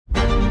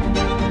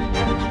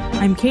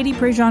I'm Katie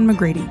Prejean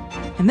McGrady,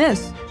 and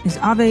this is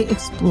Ave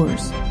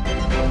Explores.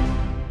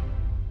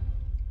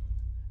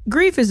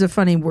 Grief is a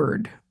funny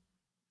word,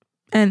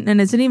 and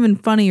it's an even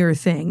funnier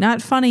thing.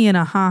 Not funny in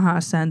a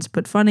ha-ha sense,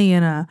 but funny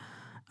in a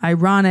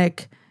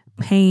ironic,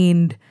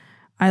 pained,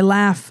 I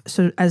laugh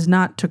so as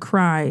not to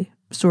cry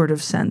sort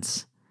of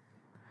sense.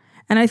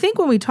 And I think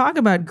when we talk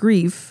about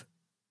grief,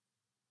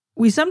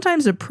 we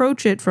sometimes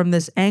approach it from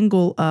this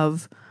angle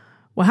of,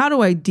 well, how do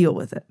I deal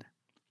with it?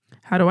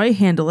 How do I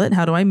handle it?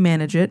 How do I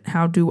manage it?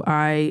 How do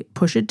I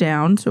push it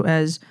down so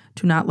as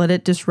to not let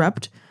it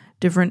disrupt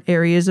different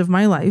areas of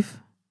my life?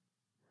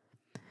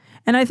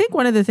 And I think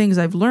one of the things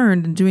I've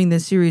learned in doing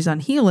this series on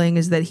healing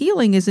is that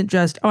healing isn't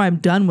just, oh, I'm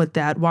done with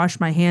that, wash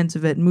my hands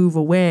of it, move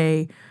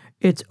away,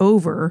 it's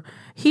over.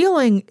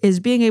 Healing is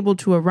being able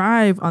to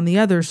arrive on the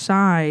other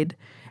side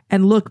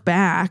and look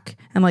back,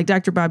 and like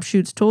Dr. Bob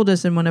Schuchts told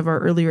us in one of our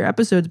earlier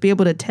episodes, be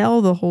able to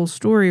tell the whole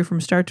story from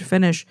start to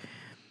finish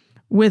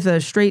with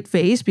a straight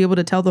face, be able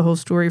to tell the whole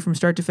story from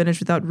start to finish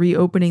without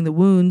reopening the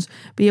wounds,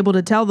 be able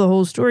to tell the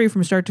whole story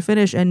from start to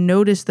finish and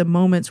notice the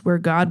moments where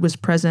God was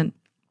present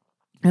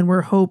and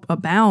where hope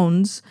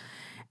abounds,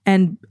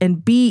 and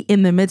be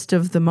in the midst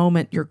of the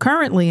moment you're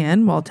currently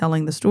in while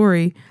telling the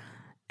story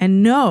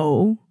and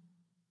know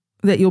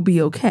that you'll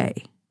be okay.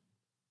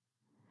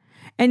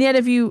 And yet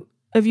if you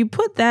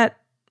put that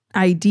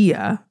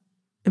idea,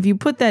 if you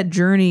put that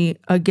journey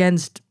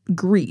against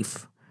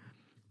grief,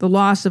 the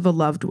loss of a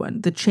loved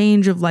one, the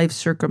change of life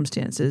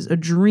circumstances, a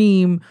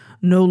dream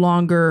no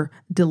longer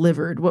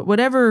delivered,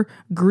 whatever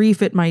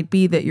grief it might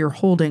be that you're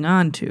holding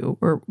on to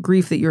or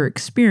grief that you're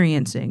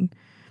experiencing,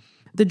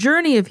 the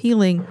journey of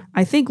healing,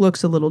 I think,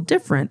 looks a little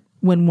different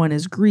when one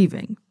is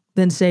grieving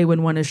than, say,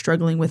 when one is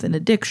struggling with an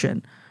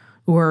addiction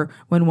or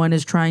when one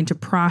is trying to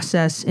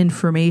process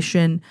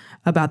information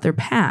about their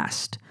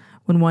past,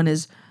 when one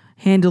is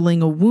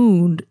handling a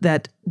wound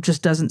that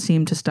just doesn't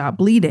seem to stop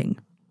bleeding.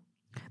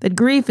 That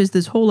grief is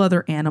this whole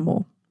other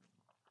animal,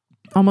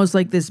 almost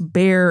like this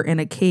bear in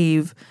a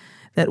cave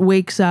that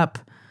wakes up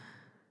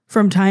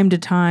from time to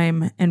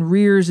time and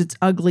rears its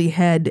ugly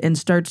head and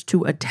starts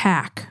to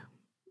attack,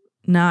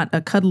 not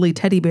a cuddly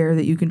teddy bear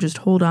that you can just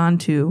hold on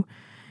to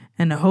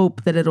and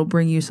hope that it'll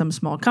bring you some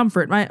small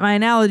comfort. My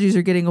analogies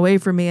are getting away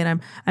from me,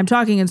 and I'm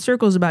talking in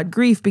circles about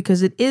grief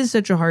because it is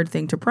such a hard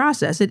thing to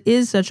process. It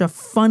is such a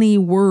funny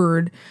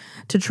word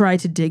to try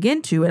to dig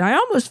into. And I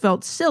almost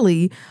felt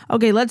silly.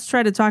 Okay, let's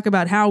try to talk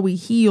about how we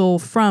heal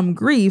from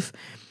grief,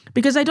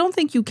 because I don't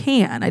think you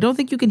can. I don't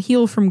think you can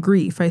heal from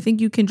grief. I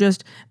think you can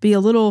just be a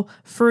little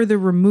further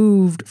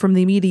removed from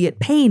the immediate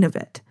pain of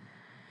it.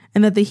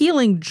 And that the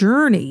healing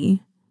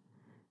journey,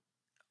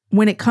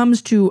 when it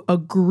comes to a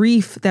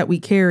grief that we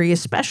carry,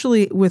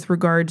 especially with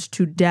regards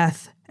to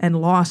death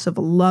and loss of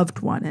a loved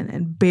one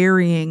and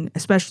burying,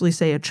 especially,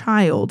 say, a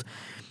child,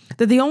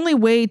 that the only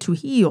way to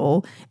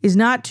heal is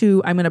not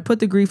to, I'm going to put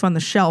the grief on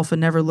the shelf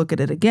and never look at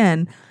it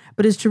again,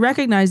 but is to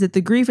recognize that the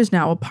grief is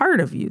now a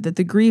part of you, that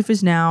the grief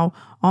is now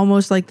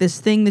almost like this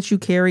thing that you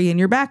carry in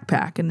your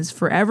backpack and is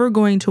forever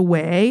going to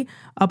weigh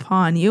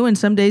upon you. And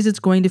some days it's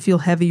going to feel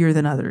heavier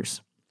than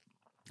others.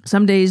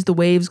 Some days the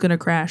wave's going to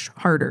crash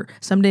harder.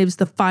 Some days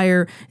the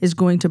fire is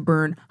going to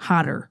burn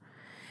hotter.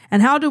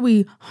 And how do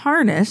we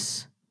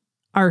harness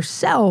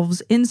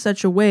ourselves in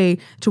such a way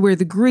to where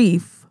the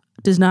grief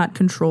does not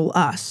control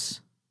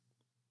us?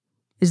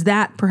 Is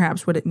that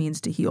perhaps what it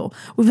means to heal?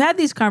 We've had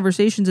these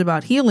conversations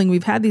about healing.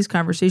 We've had these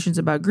conversations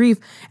about grief,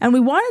 and we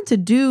wanted to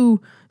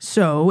do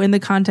so in the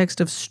context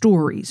of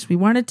stories. We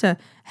wanted to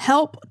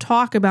help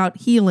talk about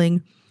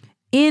healing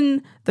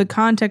in the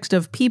context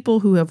of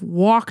people who have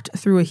walked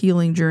through a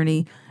healing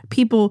journey,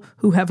 people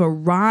who have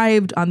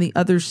arrived on the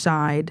other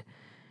side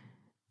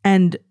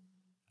and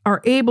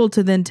are able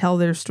to then tell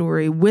their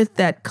story with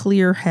that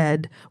clear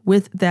head,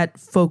 with that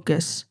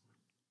focus,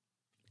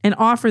 and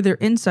offer their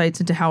insights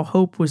into how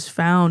hope was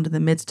found in the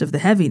midst of the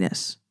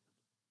heaviness.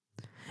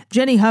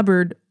 Jenny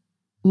Hubbard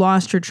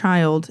lost her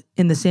child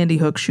in the Sandy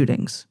Hook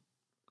shootings.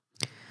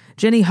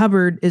 Jenny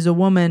Hubbard is a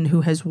woman who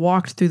has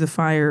walked through the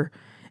fire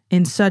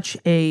in such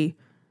a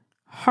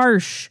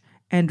harsh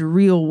and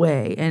real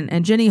way.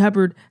 And Jenny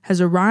Hubbard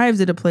has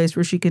arrived at a place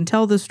where she can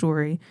tell the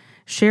story,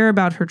 share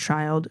about her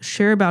child,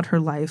 share about her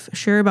life,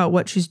 share about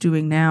what she's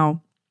doing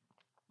now,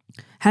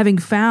 having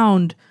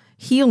found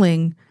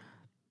healing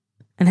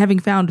and having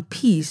found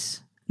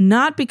peace,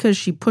 not because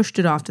she pushed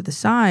it off to the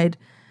side,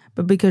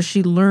 but because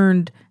she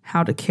learned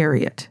how to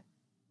carry it.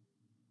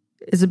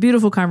 It's a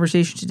beautiful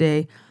conversation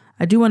today.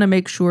 I do want to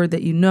make sure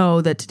that you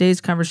know that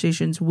today's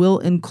conversations will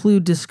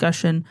include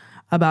discussion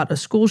about a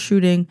school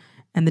shooting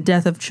and the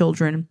death of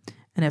children.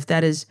 And if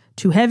that is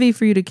too heavy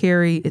for you to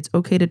carry, it's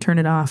okay to turn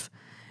it off.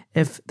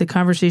 If the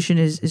conversation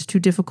is too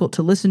difficult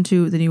to listen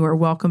to, then you are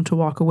welcome to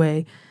walk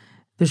away.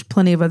 There's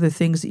plenty of other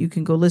things that you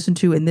can go listen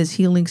to in this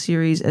healing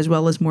series, as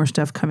well as more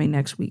stuff coming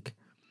next week.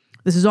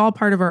 This is all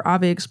part of our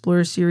Ave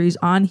Explorers series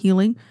on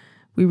healing.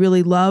 We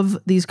really love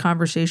these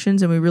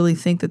conversations and we really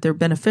think that they're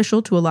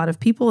beneficial to a lot of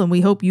people. And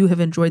we hope you have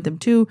enjoyed them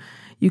too.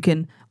 You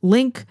can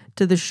link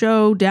to the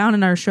show down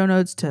in our show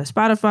notes to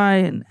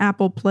Spotify and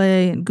Apple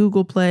Play and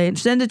Google Play, and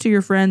send it to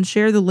your friends,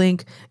 share the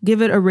link, give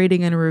it a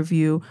rating and a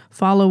review.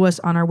 Follow us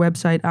on our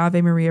website,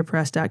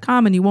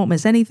 AveMariaPress.com, and you won't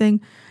miss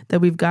anything that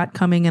we've got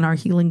coming in our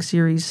healing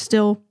series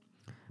still.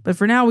 But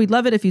for now, we'd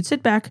love it if you'd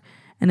sit back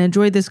and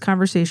enjoy this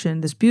conversation,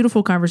 this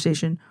beautiful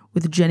conversation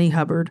with Jenny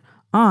Hubbard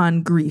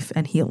on grief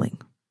and healing.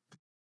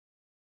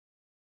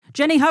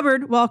 Jenny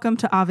Hubbard, welcome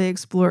to Ave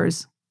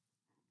Explores.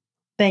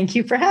 Thank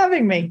you for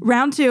having me.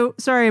 Round two.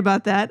 Sorry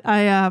about that.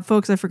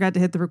 Folks, I forgot to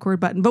hit the record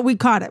button, but we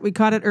caught it. We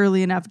caught it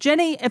early enough.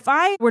 Jenny, if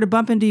I were to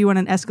bump into you on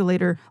an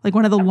escalator, like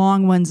one of the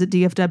long ones at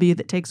DFW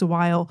that takes a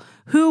while,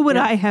 who would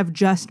I have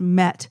just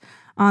met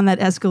on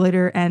that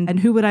escalator, and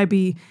who would I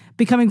be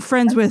becoming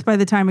friends with by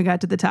the time we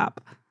got to the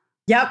top?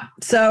 Yep.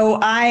 So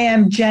I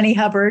am Jenny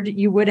Hubbard.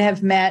 You would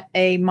have met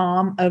a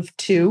mom of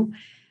two.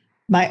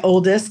 My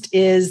oldest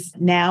is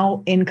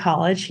now in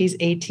college. He's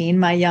 18.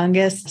 My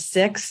youngest,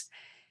 6,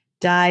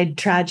 died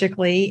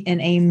tragically in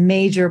a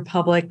major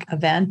public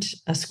event,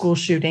 a school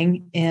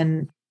shooting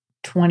in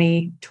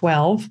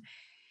 2012.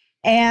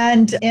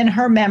 And in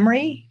her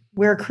memory,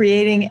 we're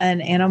creating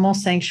an animal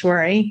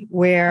sanctuary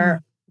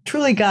where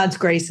truly God's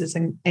graces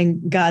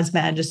and God's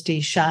majesty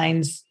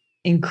shines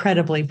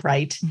incredibly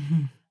bright.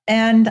 Mm-hmm.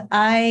 And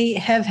I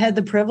have had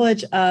the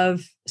privilege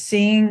of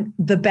seeing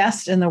the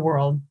best in the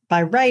world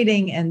by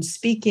writing and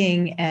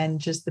speaking and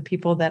just the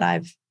people that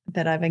I've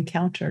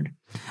encountered.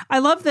 I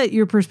love that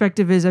your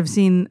perspective is I've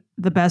seen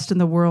the best in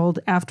the world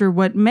after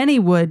what many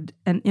would,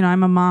 and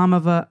I'm a mom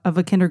of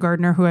a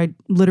kindergartner who I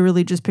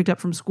literally just picked up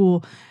from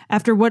school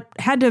after what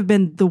had to have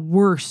been the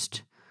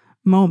worst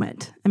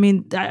moment. I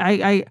mean,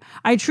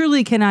 I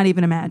truly cannot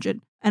even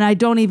imagine. And I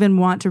don't even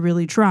want to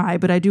really try,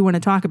 but I do want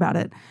to talk about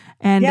it.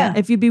 And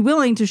if you'd be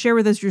willing to share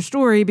with us your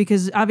story,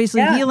 because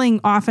obviously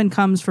healing often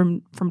comes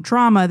from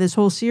trauma. This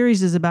whole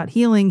series is about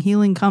healing.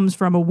 Healing comes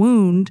from a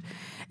wound.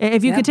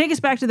 If you could take us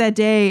back to that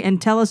day and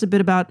tell us a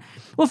bit about,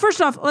 well,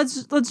 first off,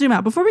 let's zoom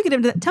out. Before we get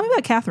into that, tell me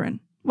about Catherine.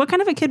 What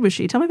kind of a kid was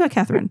she? Tell me about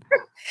Catherine.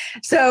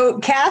 So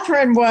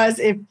Catherine was,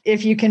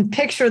 if you can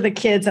picture the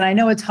kids, and I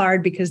know it's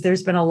hard because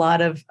there's been a lot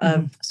of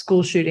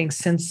school shootings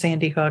since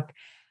Sandy Hook,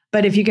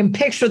 but if you can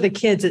picture the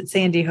kids at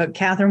Sandy Hook,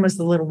 Catherine was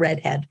the little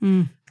redhead.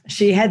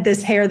 She had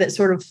this hair that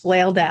sort of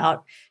flailed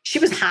out. She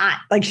was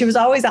hot. Like she was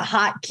always a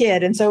hot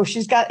kid. And so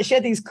she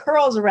had these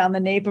curls around the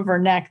nape of her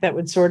neck that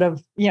would sort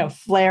of,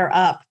 flare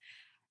up.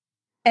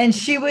 And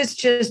she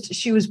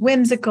was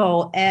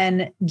whimsical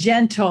and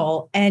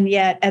gentle. And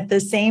yet at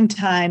the same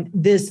time,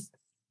 this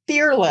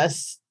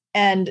fearless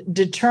and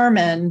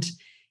determined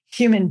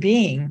human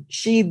being.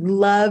 She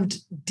loved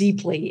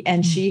deeply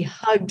and she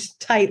hugged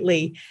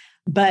tightly,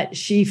 but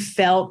she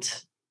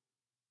felt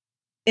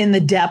in the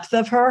depth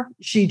of her,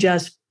 she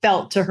just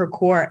felt to her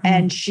core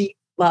and she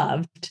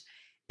loved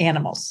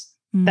animals.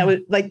 That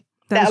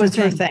was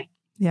her thing.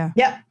 Yeah.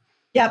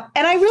 Yep.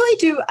 And I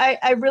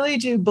really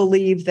do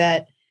believe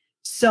that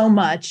so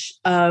much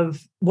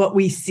of what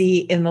we see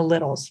in the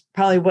littles,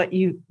 probably what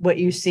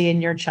you see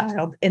in your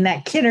child in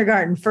that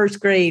kindergarten, first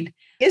grade,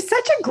 is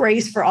such a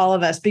grace for all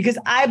of us, because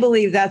I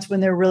believe that's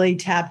when they're really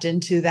tapped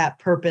into that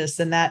purpose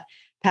and that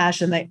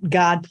passion that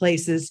God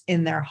places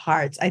in their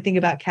hearts. I think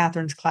about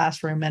Catherine's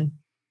classroom, and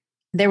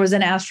there was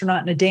an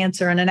astronaut and a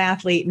dancer and an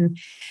athlete, and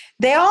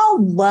they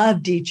all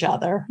loved each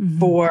other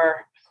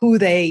for who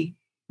they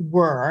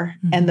were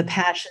and the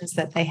passions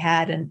that they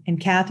had. And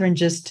Catherine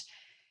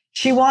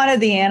she wanted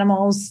the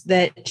animals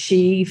that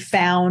she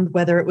found,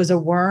 whether it was a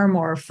worm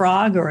or a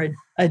frog or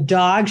a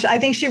dog. I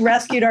think she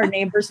rescued our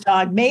neighbor's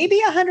dog maybe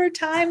 100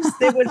 times.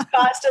 It was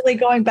constantly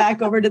going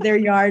back over to their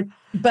yard,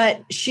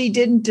 but she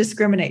didn't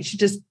discriminate.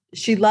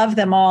 She loved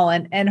them all.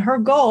 And her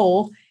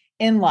goal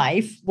in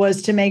life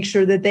was to make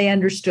sure that they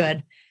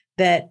understood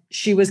that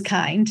she was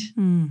kind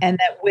and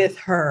that with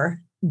her,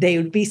 they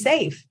would be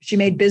safe. She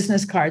made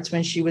business cards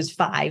when she was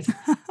 5.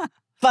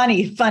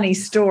 Funny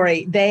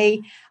story.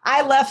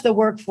 I left the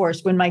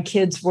workforce when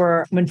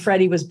when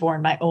Freddie was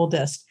born, my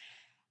oldest.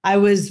 I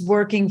was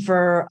working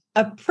for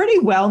a pretty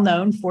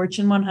well-known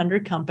Fortune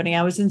 100 company.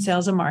 I was in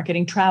sales and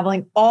marketing,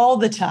 traveling all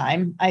the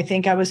time. I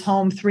think I was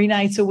home 3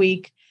 nights a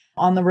week,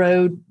 on the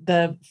road,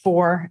 the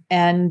 4.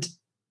 And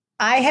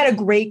I had a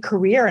great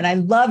career and I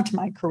loved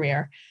my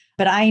career.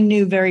 But I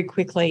knew very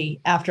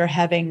quickly after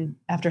having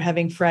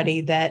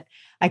Freddie that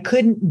I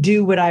couldn't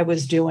do what I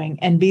was doing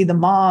and be the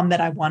mom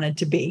that I wanted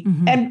to be.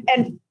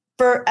 And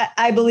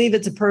I believe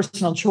it's a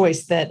personal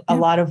choice that a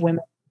lot of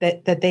women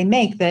that they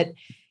make, that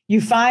you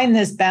find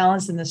this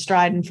balance and the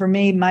stride. And for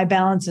me, my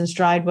balance and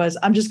stride was,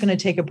 I'm just going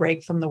to take a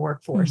break from the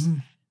workforce.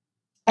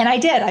 And I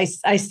did.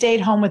 I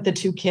stayed home with the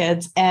 2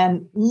 kids,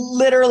 and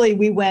literally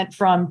we went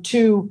from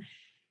 2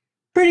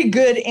 pretty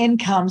good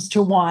incomes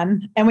to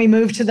 1. And we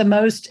moved to the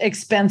most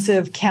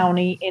expensive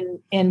county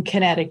in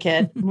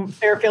Connecticut,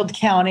 Fairfield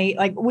County.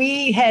 Like,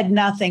 we had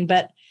nothing,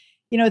 but,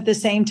 at the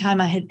same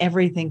time I had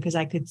everything, because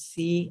I could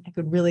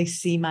really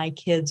see my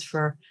kids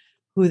for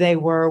who they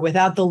were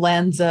without the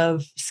lens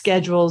of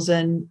schedules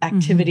and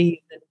activities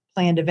and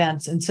planned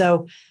events. And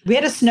so we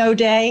had a snow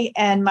day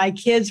and my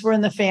kids were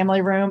in the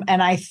family room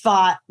and I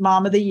thought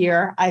Mom of the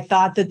Year. I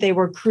thought that they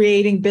were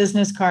creating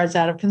business cards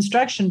out of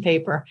construction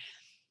paper.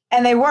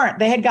 And they weren't.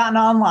 They had gotten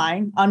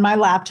online on my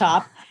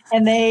laptop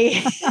and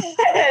they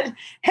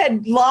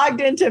had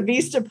logged into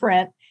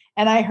Vistaprint.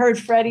 And I heard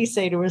Freddie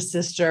say to his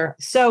sister,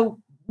 so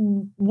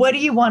what do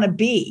you want to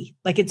be?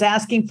 Like it's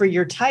asking for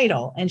your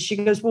title. And she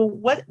goes, well,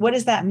 what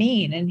does that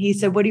mean? And he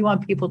said, what do you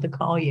want people to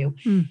call you?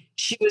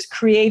 She was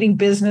creating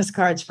business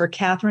cards for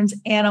Catherine's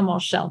animal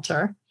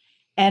shelter.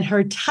 And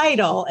her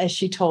title, as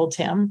she told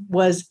him,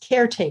 was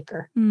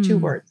caretaker, 2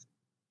 words.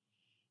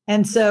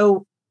 And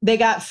so they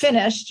got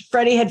finished.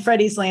 Freddie had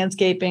Freddie's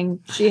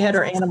landscaping. She had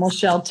her animal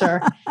shelter.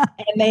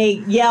 And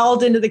they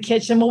yelled into the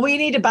kitchen, well, we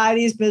need to buy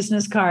these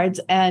business cards.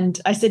 And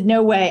I said,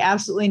 no way,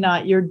 absolutely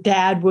not. Your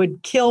dad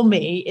would kill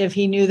me if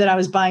he knew that I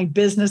was buying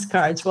business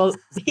cards. Well,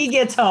 he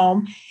gets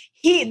home.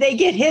 They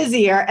get his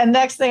ear. And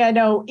next thing I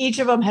know, each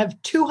of them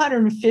have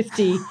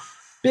 250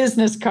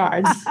 business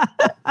cards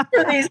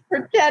for these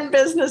pretend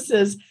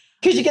businesses.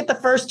 Because you get the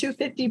first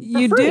 250 for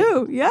you free.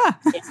 do, yeah.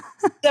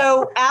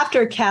 So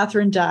after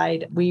Catherine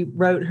died, we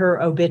wrote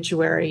her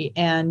obituary.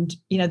 And,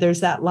 there's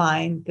that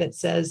line that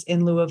says,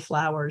 in lieu of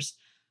flowers.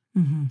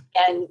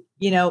 And,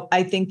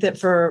 I think that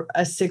for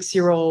a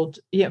 6-year-old,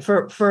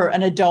 for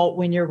an adult,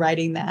 when you're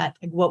writing that,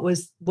 what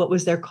was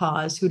their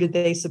cause? Who did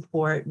they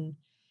support? And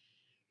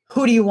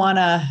who do you want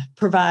to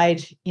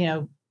provide,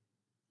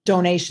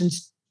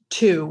 donations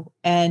to?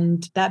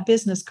 And that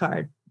business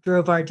card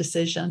drove our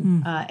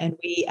decision. And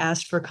we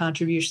asked for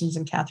contributions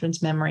in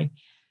Catherine's memory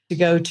to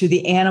go to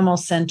the Animal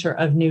Center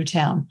of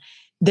Newtown.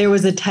 There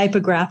was a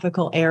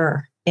typographical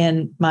error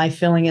in my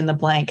filling in the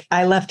blank.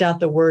 I left out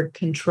the word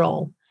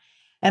control.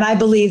 And I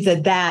believe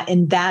that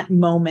in that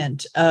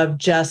moment of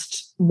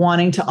just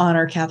wanting to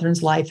honor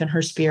Catherine's life and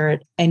her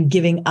spirit and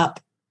giving up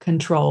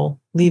control,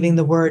 leaving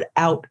the word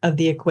out of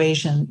the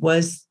equation,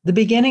 was the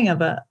beginning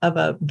of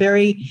a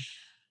very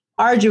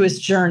arduous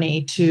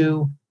journey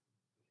to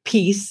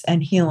peace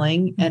and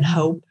healing and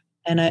hope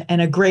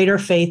and a greater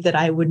faith that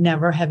I would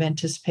never have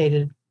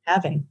anticipated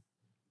having.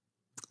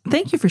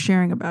 Thank you for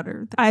sharing about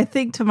her. I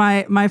think to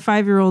my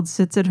 5-year-old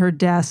sits at her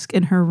desk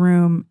in her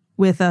room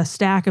with a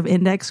stack of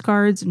index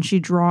cards and she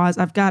draws.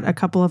 I've got a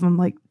couple of them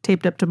like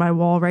taped up to my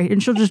wall, right?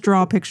 And she'll just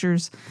draw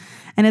pictures.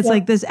 And it's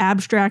like this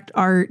abstract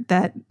art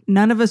that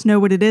none of us know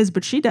what it is,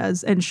 but she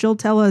does. And she'll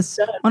tell us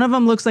one of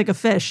them looks like a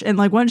fish. And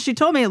like when she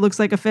told me it looks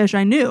like a fish,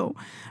 I knew,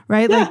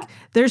 right? Yeah. Like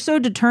they're so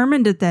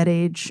determined at that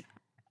age.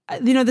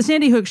 The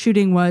Sandy Hook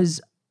shooting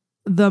was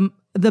the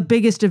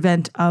biggest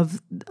event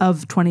of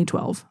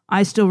 2012.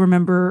 I still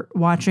remember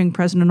watching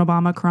President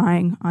Obama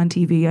crying on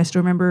TV. I still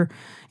remember,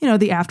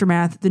 the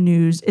aftermath, the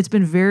news. It's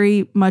been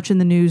very much in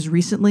the news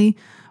recently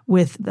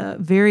with the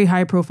very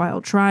high profile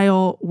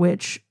trial,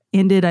 which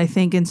ended, I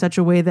think, in such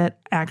a way that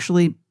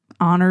actually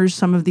honors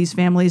some of these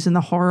families and the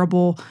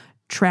horrible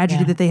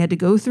tragedy that they had to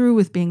go through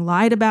with being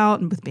lied about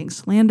and with being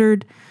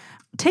slandered.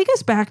 Take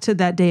us back to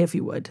that day, if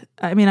you would.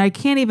 I mean, I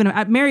can't even.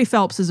 Mary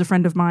Phelps is a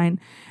friend of mine,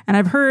 and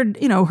I've heard,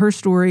 her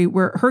story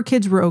where her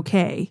kids were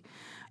okay.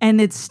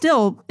 And it's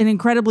still an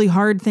incredibly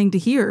hard thing to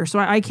hear. So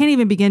I can't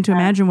even begin to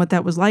imagine what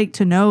that was like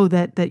to know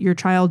that your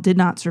child did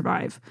not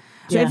survive.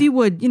 So if you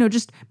would,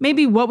 just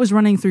maybe what was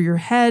running through your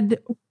head,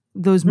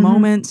 those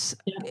moments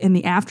in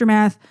the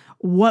aftermath,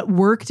 what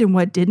worked and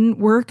what didn't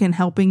work, and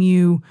helping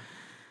you.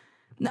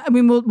 I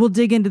mean, we'll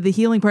dig into the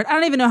healing part. I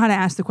don't even know how to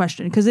ask the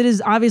question because it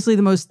is obviously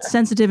the most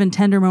sensitive and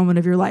tender moment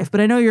of your life. But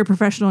I know you're a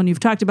professional and you've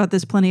talked about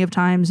this plenty of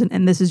times,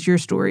 and this is your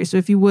story. So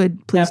if you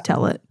would, please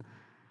tell it.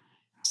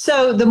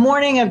 So the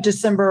morning of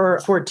December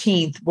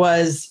 14th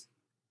was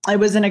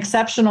an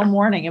exceptional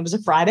morning. It was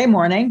a Friday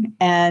morning,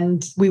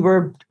 and we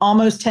were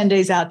almost 10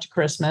 days out to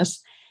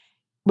Christmas.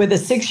 With a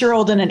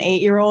 6-year-old and an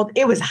 8-year-old,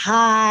 it was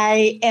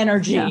high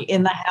energy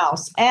in the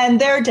house.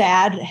 And their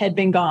dad had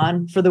been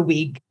gone for the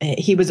week.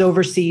 He was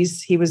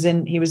overseas. He was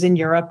in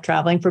Europe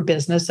traveling for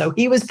business. So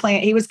he was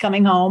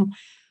coming home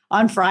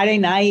on Friday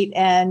night,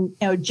 and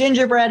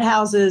gingerbread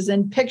houses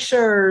and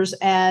pictures,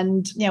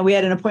 and we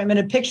had an appointment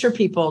of picture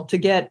people to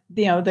get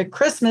the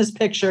Christmas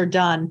picture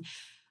done.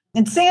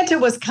 And Santa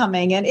was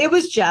coming, and it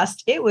was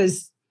just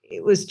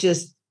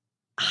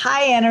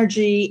high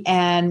energy,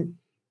 and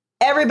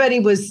everybody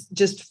was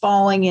just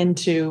falling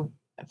into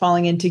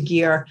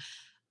gear.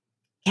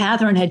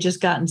 Catherine had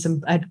just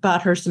I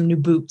bought her some new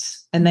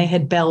boots, and they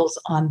had bells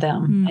on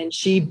them, and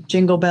she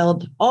jingle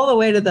belled all the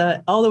way to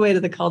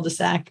the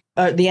cul-de-sac,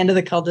 or the end of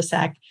the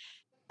cul-de-sac.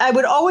 I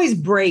would always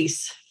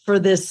brace for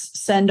this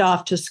send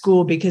off to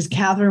school because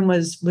Catherine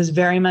was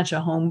very much a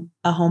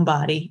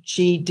homebody.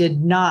 She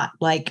did not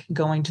like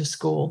going to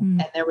school,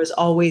 and there was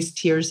always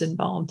tears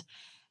involved.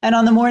 And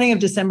on the morning of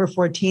December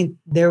 14th,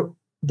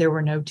 there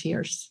were no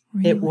tears.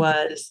 Really?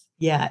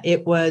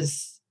 It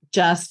was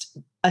just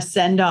a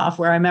send off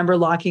where I remember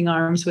locking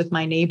arms with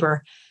my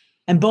neighbor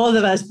and both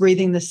of us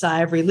breathing the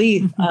sigh of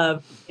relief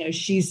of,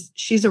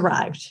 she's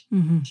arrived.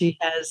 She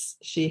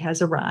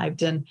has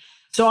arrived. And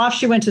So off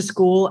she went to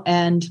school,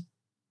 and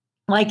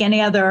like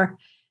any other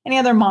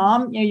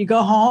mom, you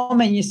go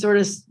home and you sort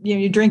of,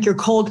 you drink your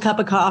cold cup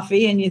of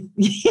coffee and you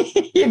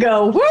you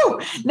go, whoo,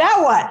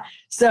 now what?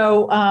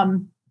 So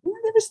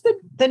there was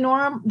the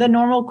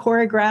normal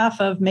choreograph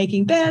of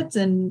making beds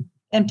and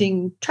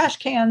emptying trash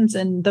cans,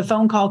 and the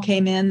phone call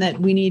came in that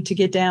we need to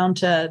get down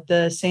to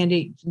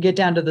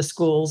the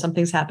school.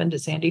 Something's happened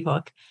at Sandy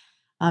Hook.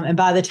 And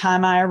by the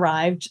time I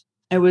arrived,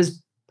 it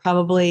was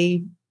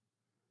probably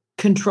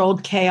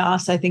controlled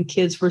chaos. I think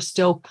kids were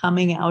still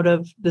coming out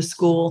of the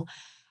school.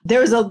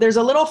 There's a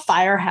little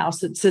firehouse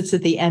that sits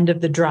at the end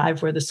of the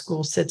drive where the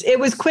school sits. It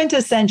was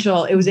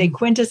quintessential. It was a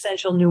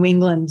quintessential New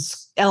England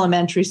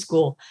elementary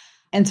school.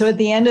 And so at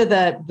the end of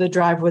the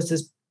drive was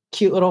this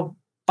cute little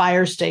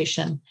fire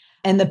station.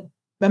 And the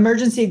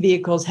emergency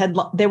vehicles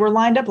they were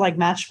lined up like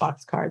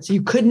Matchbox cards.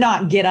 You could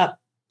not get up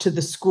to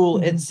the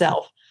school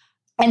itself.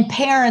 And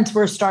parents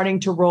were starting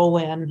to roll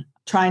in,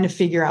 trying to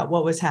figure out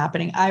what was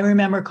happening. I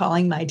remember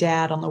calling my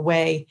dad on the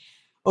way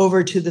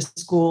over to the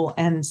school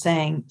and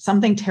saying,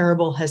 something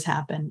terrible has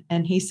happened.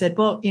 And he said,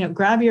 well,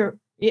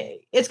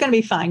 it's going to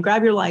be fine.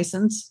 Grab your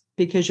license,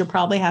 because you'll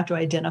probably have to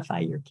identify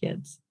your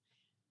kids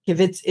if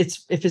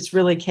it's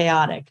really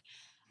chaotic.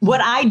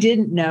 What I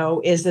didn't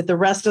know is that the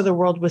rest of the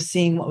world was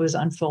seeing what was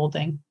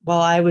unfolding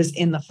while I was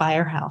in the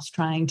firehouse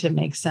trying to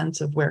make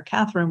sense of where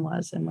Catherine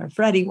was and where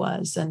Freddie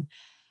was. And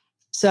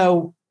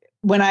so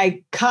when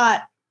I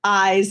caught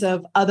eyes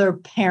of other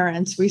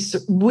parents,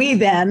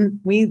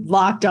 we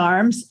locked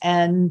arms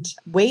and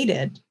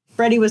waited.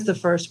 Freddie was the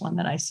first one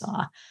that I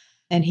saw,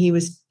 and he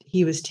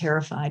was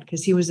terrified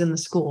because he was in the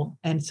school,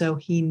 and so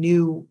he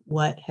knew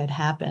what had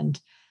happened.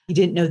 He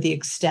didn't know the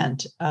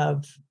extent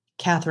of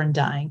Catherine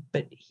dying,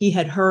 but he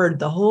had heard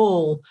the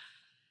whole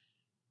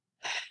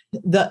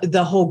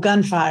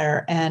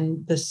gunfire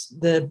and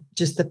the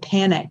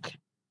panic.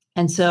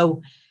 And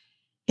so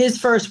his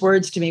first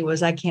words to me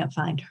was, I can't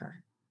find her.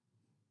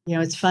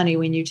 It's funny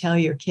when you tell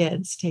your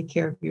kids, take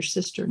care of your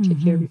sister,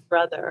 take care of your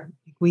brother.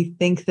 We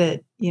think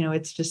that,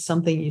 it's just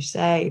something you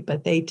say,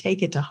 but they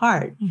take it to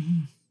heart.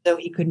 So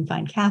he couldn't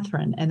find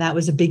Catherine. And that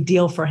was a big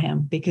deal for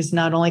him, because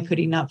not only could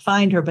he not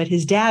find her, but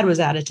his dad was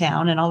out of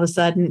town. And all of a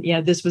sudden,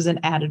 this was an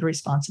added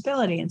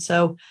responsibility. And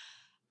so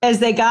as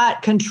they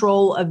got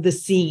control of the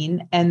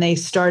scene and they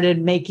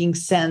started making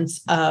sense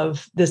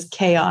of this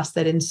chaos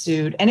that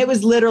ensued, and it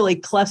was literally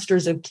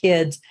clusters of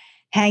kids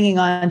hanging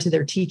on to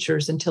their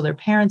teachers until their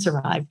parents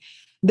arrived,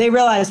 they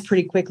realized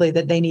pretty quickly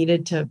that they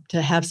needed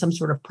to have some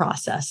sort of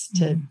process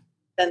to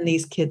send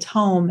these kids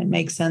home and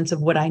make sense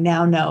of what I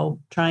now know,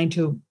 trying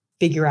to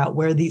figure out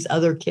where these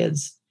other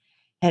kids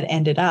had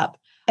ended up.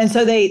 And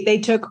so they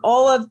took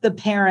all of the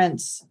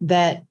parents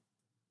that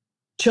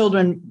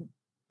children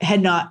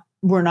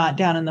were not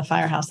down in the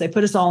firehouse. They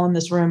put us all in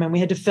this room, and we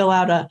had to fill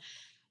out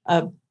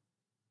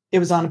it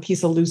was on a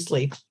piece of loose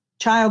leaf,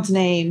 child's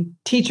name,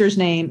 teacher's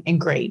name, and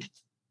grade.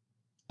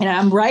 And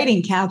I'm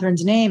writing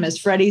Catherine's name as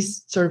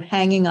Freddie's sort of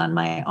hanging on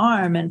my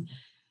arm. And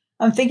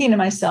I'm thinking to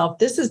myself,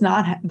 this is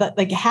not,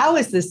 how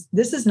is this?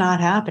 This is not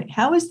happening.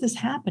 How is this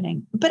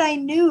happening? But I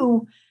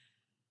knew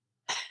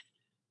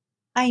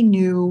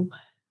in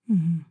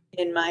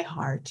my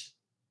heart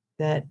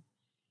that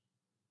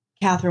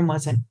Catherine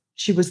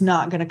she was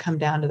not going to come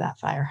down to that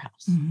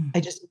firehouse. I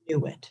just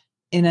knew it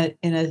in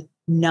a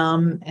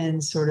numb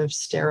and sort of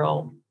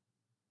sterile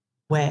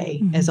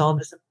way, as all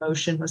this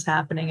emotion was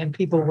happening and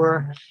people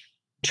were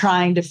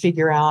trying to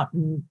figure out,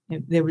 and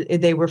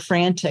they were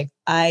frantic.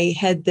 I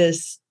had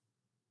this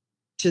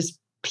just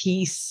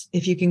peace,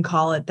 if you can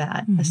call it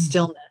that, a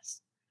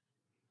stillness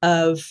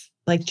of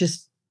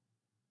just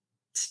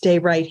stay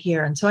right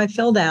here. And so I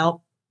filled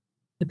out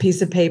the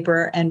piece of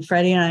paper, and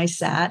Freddie and I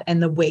sat,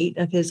 and the weight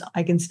of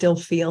I can still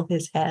feel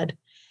his head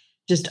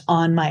just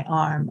on my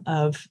arm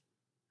of,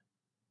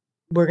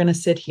 we're going to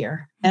sit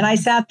here. And I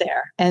sat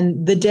there,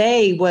 and the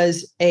day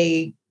was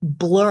a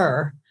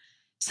blur.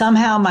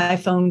 Somehow my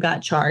phone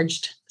got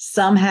charged.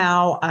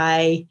 Somehow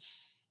I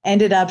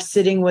ended up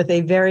sitting with a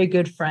very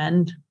good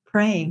friend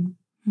praying,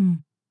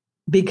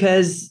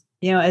 because,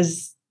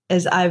 as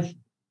I've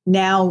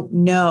now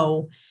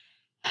know,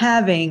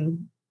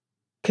 having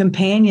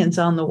companions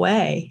on the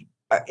way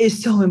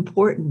is so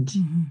important.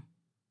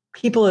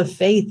 People of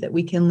faith that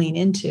we can lean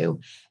into.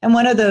 And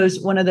one of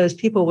those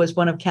people was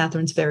one of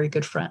Catherine's very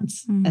good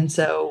friends. And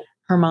so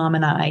her mom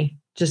and I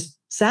just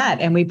sat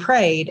and we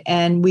prayed,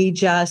 and we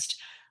just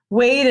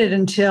waited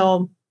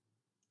until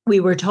we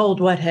were told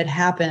what had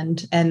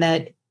happened, and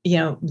that,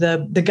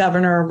 the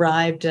governor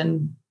arrived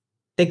and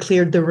they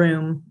cleared the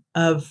room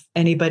of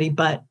anybody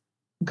but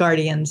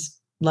guardians,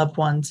 loved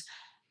ones,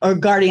 or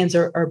guardians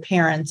or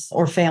parents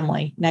or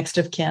family, next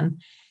of kin.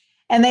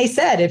 And they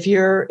said, if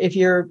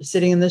you're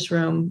sitting in this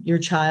room, your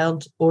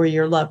child or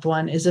your loved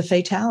one is a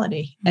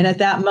fatality. And at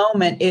that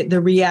moment,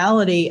 the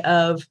reality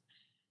of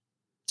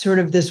sort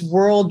of this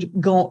world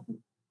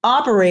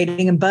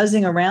operating and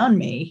buzzing around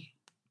me,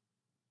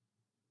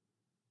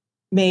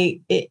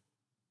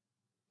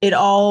 it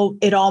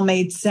all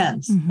made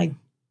sense. Like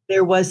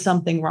there was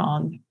something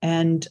wrong.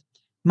 And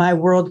my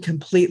world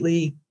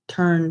completely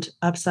turned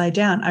upside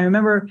down. I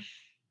remember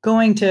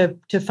going to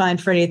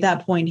find Freddie. At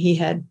that point, he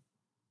had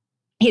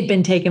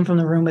been taken from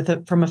the room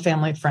from a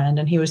family friend,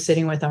 and he was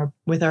sitting with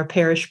our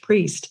parish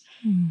priest.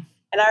 Mm.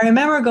 And I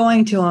remember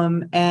going to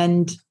him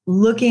and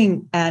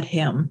looking at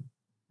him,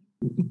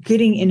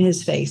 getting in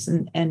his face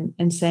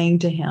and saying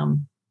to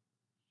him,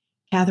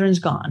 Catherine's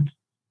gone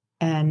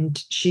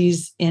and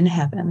she's in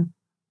heaven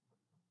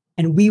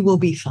and we will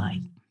be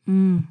fine.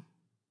 Mm.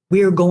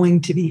 We are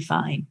going to be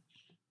fine.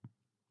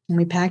 And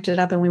we packed it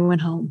up and we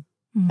went home.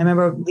 Mm. I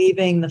remember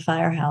leaving the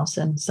firehouse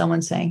and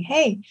someone saying,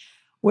 hey,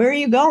 where are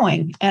you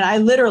going? And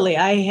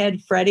I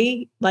had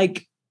Freddie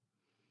like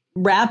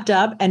wrapped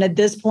up. And at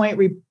this point,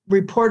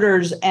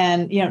 reporters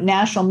and,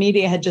 national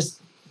media had just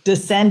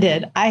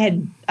descended.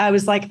 I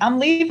was like, I'm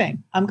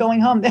leaving. I'm going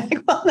home. They're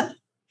like, well,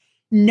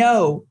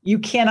 no, you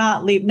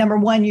cannot leave. Number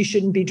one, you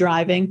shouldn't be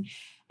driving.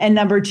 And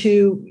number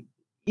two,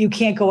 you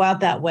can't go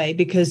out that way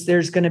because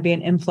there's going to be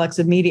an influx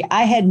of media.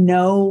 I had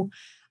no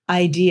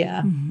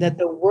idea that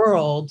the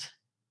world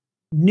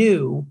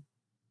knew.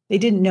 They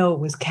didn't know it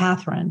was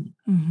Catherine.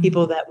 Mm-hmm.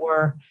 People that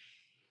were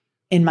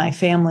in my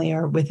family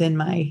or within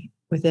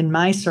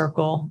my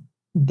circle,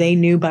 they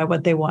knew by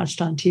what they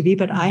watched on TV,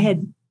 but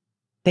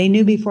they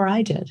knew before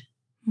I did.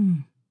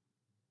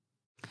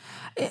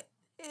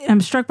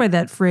 I'm struck by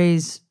that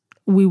phrase,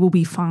 we will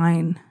be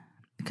fine.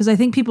 Because I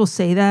think people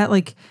say that,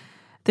 like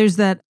there's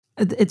that,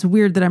 it's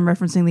weird that I'm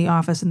referencing The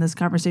Office in this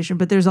conversation,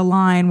 but there's a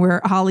line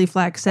where Holly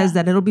Flack says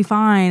that it'll be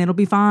fine, it'll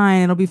be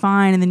fine, it'll be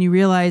fine. And then you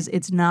realize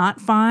it's not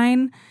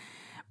fine,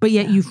 but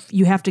yet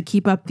you have to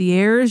keep up the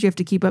airs, you have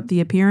to keep up the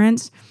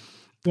appearance.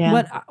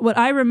 Yeah. What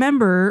I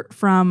remember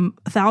from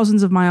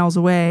thousands of miles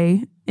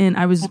away, and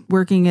I was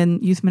working in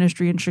youth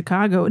ministry in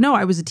Chicago. No,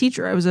 I was a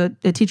teacher. I was a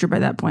teacher by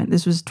that point.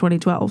 This was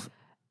 2012.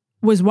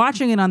 Was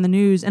watching it on the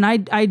news, and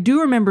I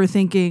do remember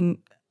thinking,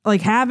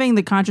 like having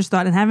the conscious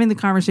thought and having the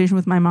conversation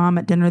with my mom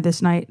at dinner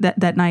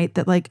that night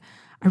that like,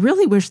 I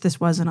really wish this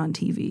wasn't on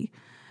TV.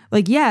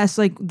 Like, yes,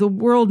 like the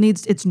world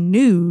needs its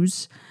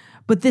news,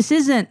 but this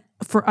isn't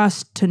for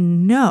us to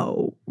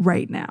know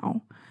right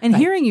now. And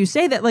hearing you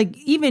say that, like,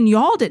 even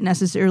y'all didn't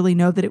necessarily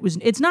know that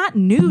it's not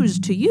news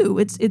to you.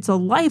 It's a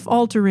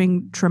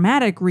life-altering,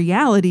 traumatic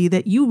reality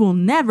that you will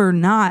never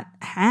not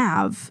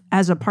have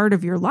as a part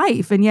of your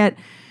life. And yet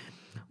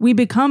we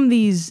become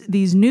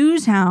these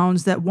news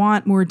hounds that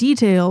want more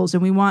details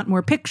and we want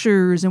more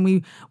pictures, and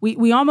we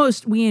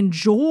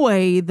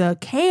enjoy the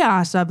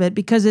chaos of it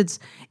because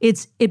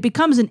it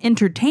becomes an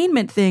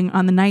entertainment thing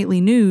on the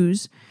nightly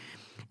news.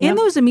 In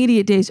those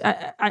immediate days,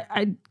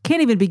 I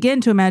can't even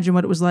begin to imagine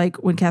what it was like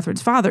when Catherine's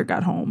father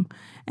got home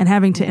and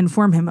having to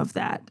inform him of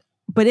that.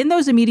 But in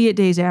those immediate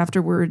days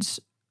afterwards,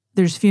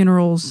 there's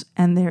funerals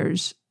and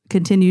there's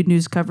continued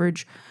news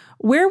coverage.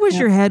 Where was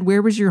your head?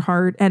 Where was your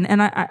heart?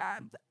 And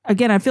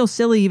I feel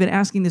silly even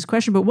asking this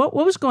question, but what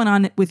was going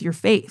on with your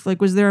faith? Like,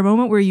 was there a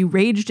moment where you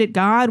raged at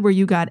God, where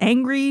you got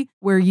angry,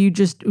 where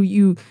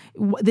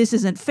this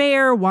isn't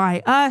fair?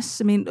 Why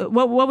us? I mean,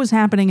 what was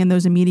happening in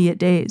those immediate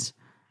days?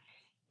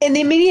 In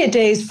the immediate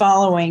days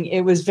following,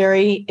 it was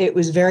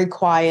very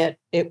quiet.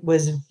 It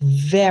was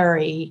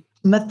very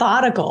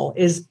methodical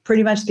is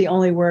pretty much the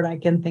only word I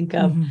can think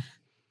of. Mm-hmm.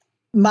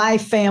 My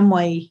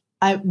family,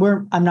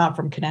 I'm not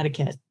from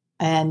Connecticut.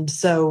 And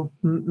so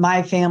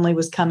my family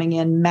was coming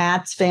in,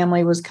 Matt's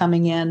family was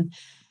coming in.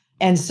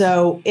 And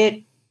so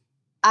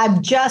I've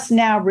just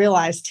now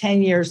realized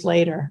 10 years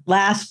later,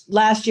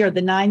 last year,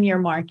 the 9-year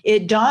mark,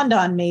 it dawned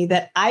on me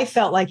that I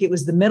felt like it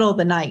was the middle of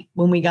the night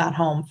when we got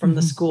home from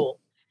the school.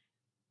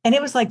 And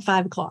it was like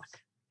 5 o'clock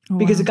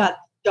because it got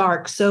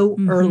dark so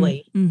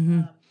early.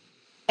 Mm-hmm.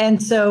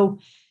 And so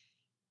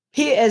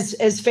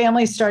as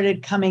families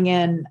started coming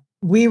in,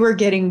 we were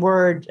getting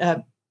word.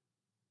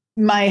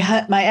 My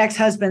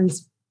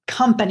ex-husband's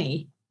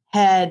company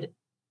had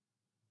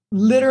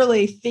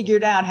literally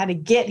figured out how to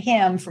get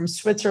him from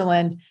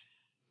Switzerland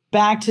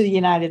back to the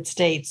United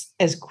States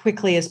as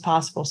quickly as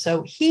possible.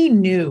 So he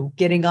knew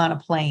getting on a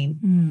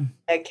plane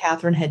that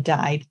Catherine had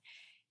died.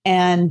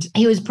 And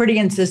he was pretty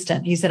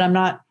insistent. He said, I'm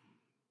not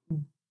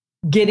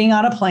getting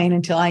on a plane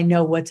until I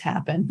know what's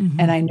happened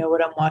and I know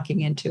what I'm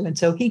walking into. And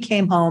so he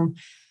came home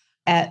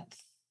it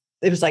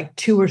was like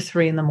 2 or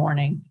 3 in the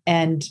morning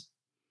and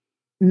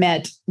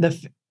met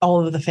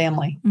all of the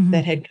family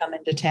that had come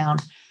into town.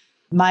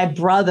 My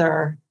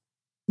brother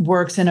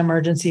works in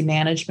emergency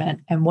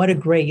management, and what a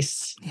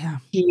grace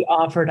he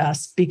offered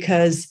us,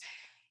 because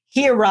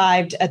he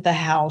arrived at the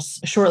house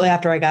shortly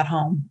after I got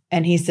home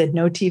and he said,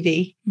 no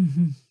TV,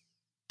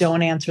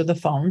 don't answer the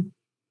phone.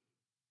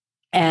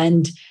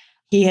 And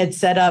he had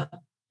set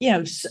up,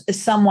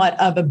 somewhat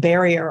of a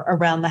barrier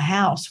around the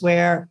house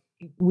where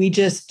we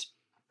just,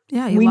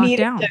 we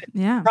needed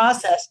to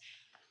process.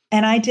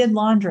 And I did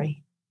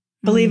laundry.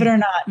 Believe it or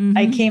not,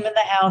 I came in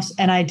the house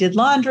and I did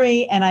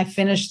laundry and I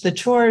finished the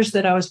chores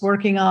that I was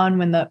working on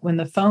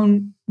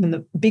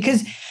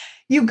because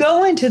you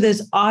go into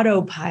this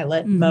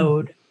autopilot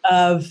mode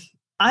of,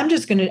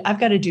 I've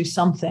got to do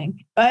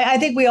something. I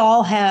think we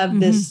all have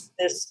this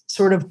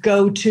sort of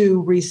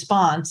go-to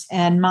response.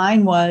 And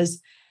mine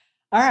was,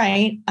 all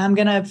right, I'm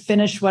going to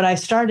finish what I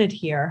started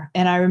here.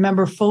 And I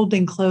remember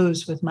folding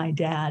clothes with my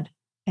dad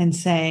and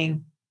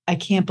saying, I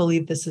can't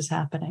believe this is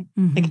happening.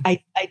 Like,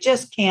 I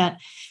just can't.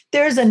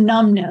 There's a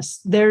numbness.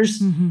 It's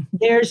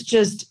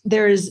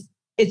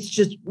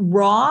just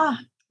raw,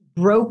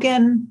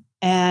 broken,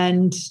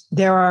 and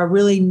there are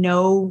really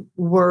no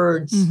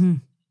words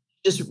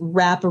just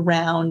wrap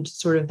around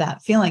sort of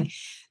that feeling.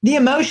 The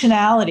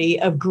emotionality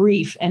of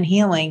grief and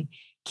healing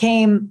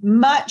came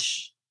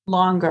much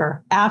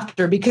longer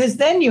after, because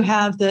then you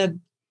have the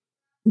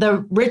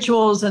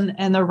rituals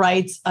and the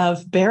rites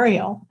of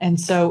burial.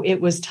 And so it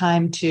was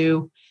time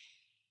to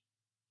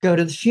go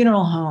to the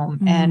funeral home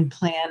and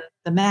plan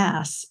the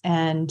mass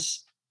and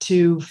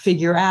to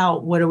figure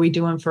out what are we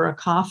doing for a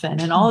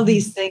coffin and all of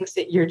these things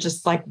that you're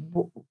just like,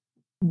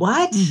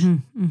 what?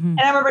 And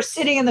I remember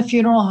sitting in the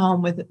funeral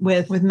home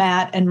with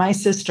Matt and my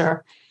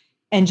sister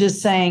and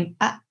just saying,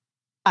 I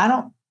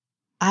don't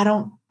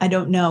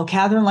know.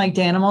 Catherine liked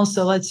animals,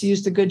 so let's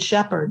use the Good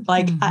Shepherd.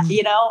 Like,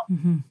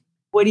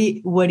 what do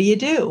you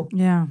do?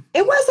 Yeah.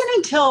 It wasn't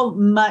until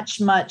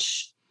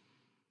much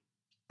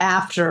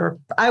after,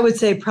 I would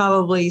say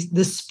probably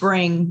the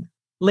spring,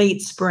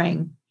 late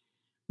spring,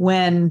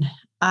 when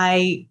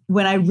I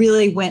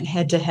really went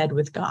head to head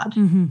with God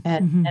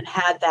and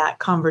had that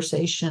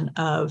conversation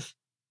of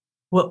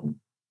what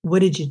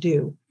did you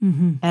do?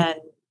 And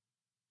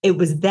it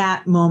was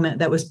that moment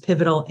that was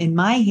pivotal in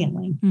my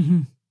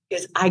healing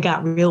because I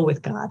got real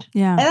with God.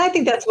 Yeah. And I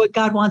think that's what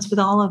God wants with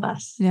all of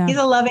us. Yeah. He's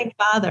a loving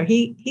father.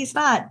 He's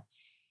not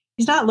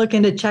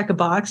looking to check a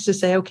box to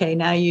say, okay,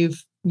 now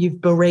you've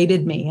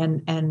berated me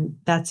and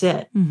that's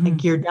it.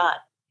 Like, you're done.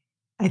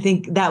 I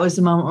think that was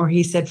the moment where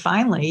he said,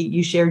 finally,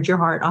 you shared your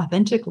heart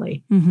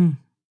authentically.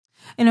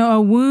 A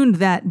wound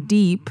that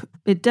deep,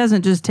 it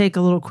doesn't just take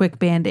a little quick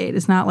Band-Aid.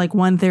 It's not like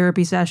one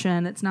therapy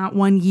session. It's not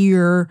 1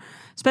 year,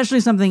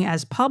 especially something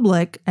as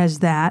public as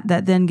that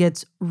then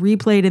gets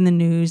replayed in the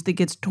news, that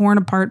gets torn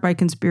apart by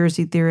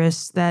conspiracy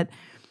theorists, that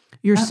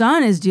your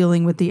son is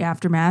dealing with the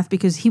aftermath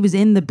because he was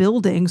in the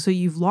building. So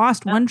you've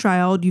lost one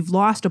child, you've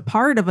lost a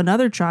part of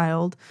another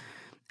child.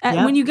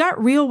 When you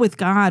got real with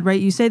God, right,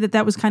 you say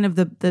that was kind of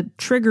the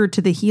trigger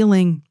to the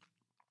healing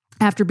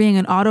after being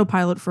an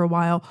autopilot for a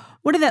while.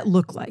 What did that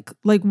look like?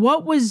 Like,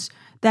 what was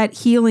that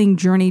healing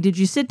journey? Did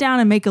you sit down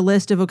and make a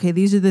list of, okay,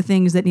 these are the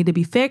things that need to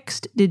be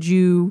fixed? Did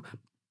you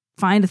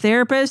find a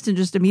therapist and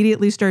just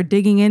immediately start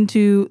digging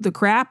into the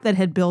crap that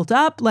had built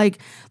up? Like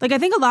I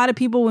think a lot of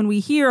people, when we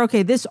hear,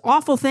 okay, this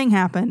awful thing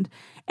happened,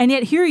 and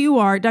yet here you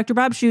are, Dr.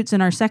 Bob Schuchts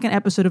in our second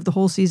episode of the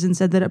whole season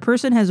said that a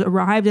person has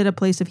arrived at a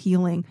place of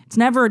healing. It's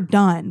never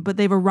done, but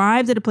they've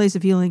arrived at a place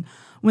of healing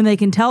when they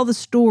can tell the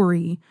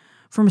story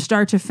from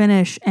start to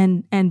finish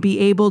and be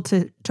able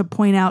to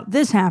point out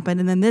this happened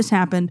and then this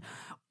happened.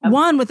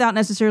 One, without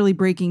necessarily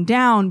breaking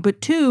down, but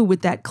two,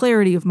 with that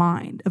clarity of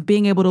mind, of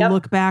being able to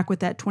look back with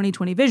that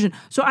 2020 vision.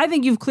 So I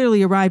think you've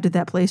clearly arrived at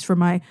that place from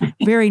my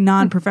very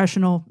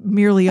non-professional,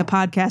 merely a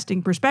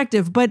podcasting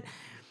perspective. But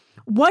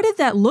what did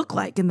that look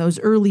like in those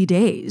early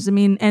days? I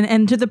mean,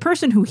 and to the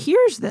person who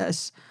hears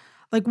this,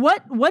 like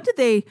what did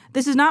they,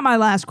 this is not my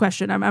last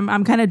question.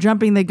 I'm kind of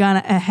jumping the gun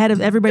ahead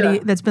of everybody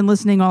that's been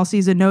listening all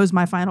season knows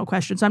my final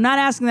question. So I'm not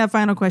asking that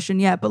final question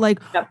yet, but like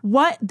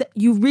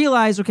you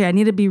realize, okay, I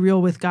need to be real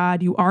with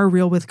God. You are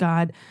real with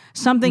God.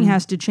 Something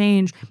has to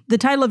change. The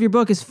title of your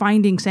book is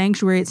Finding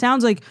Sanctuary. It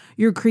sounds like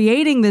you're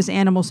creating this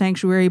animal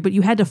sanctuary, but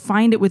you had to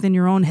find it within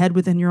your own head,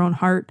 within your own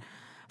heart.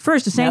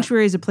 First, a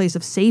sanctuary is a place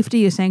of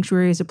safety. A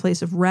sanctuary is a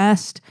place of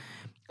rest.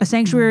 A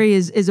sanctuary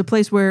is a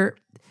place where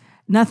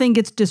nothing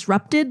gets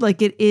disrupted.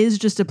 Like, it is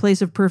just a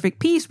place of perfect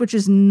peace, which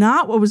is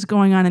not what was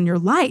going on in your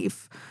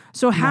life.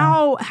 So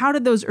how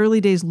did those early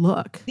days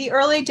look? The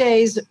early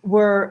days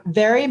were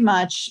very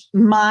much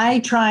my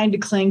trying to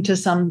cling to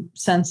some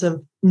sense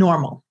of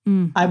normal.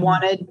 I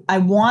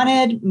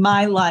wanted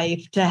my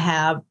life to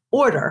have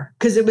order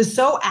because it was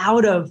so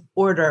out of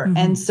order.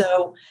 And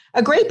so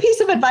a great piece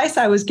of advice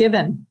I was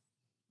given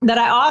that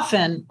I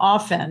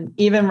often,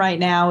 even right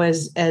now,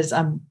 as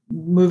I'm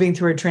moving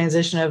through a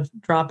transition of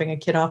dropping a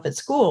kid off at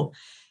school,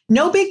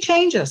 no big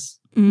changes,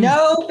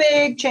 no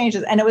big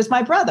changes. And it was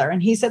my brother.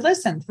 And he said,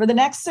 listen, for the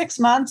next 6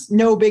 months,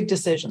 no big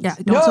decisions. Yeah.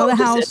 Don't sell the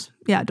house.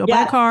 Yeah. Don't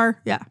buy a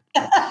car. Yeah.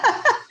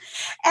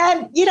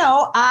 And,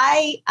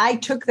 I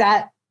took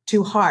that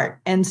to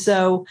heart. And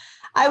so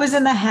I was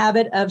in the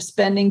habit of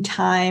spending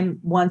time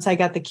once I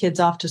got the kids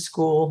off to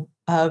school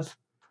of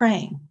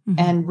praying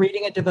and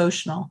reading a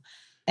devotional.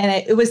 And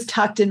it was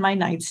tucked in my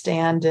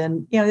nightstand.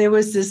 And, it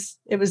was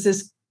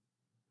this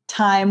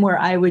time where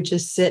I would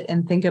just sit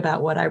and think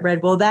about what I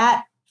read. Well,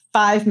 that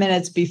 5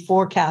 minutes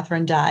before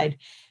Catherine died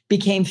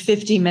became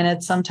 50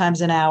 minutes,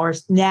 sometimes an hour.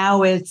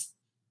 Now it's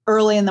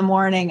early in the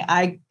morning.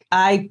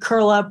 I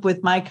curl up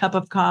with my cup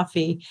of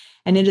coffee,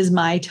 and it is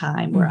my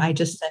time where I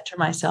just center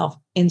myself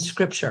in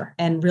scripture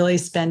and really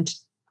spend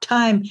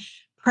time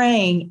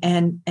praying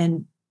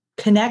and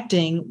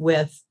connecting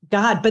with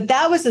God. But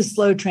that was a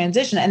slow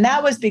transition. And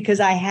that was because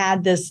I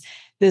had this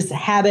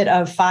habit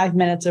of 5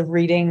 minutes of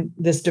reading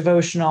this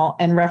devotional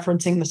and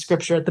referencing the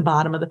scripture at the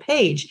bottom of the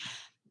page.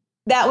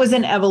 That was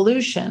an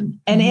evolution.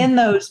 And in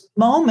those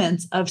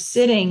moments of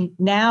sitting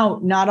now,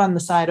 not on the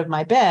side of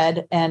my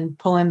bed and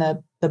pulling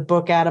the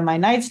book out of my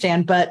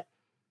nightstand, but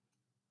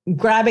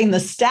grabbing the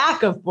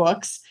stack of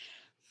books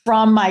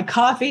from my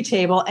coffee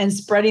table and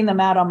spreading them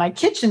out on my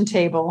kitchen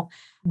table,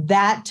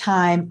 that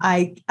time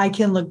I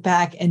can look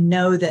back and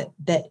know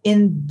that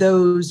in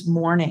those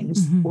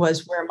mornings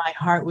was where my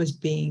heart was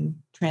being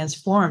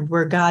transformed,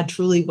 where God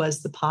truly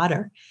was the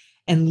potter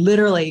and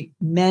literally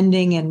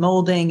mending and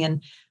molding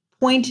and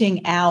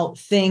pointing out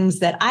things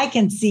that I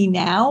can see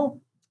now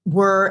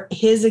were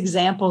his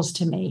examples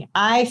to me.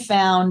 I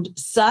found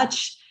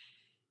such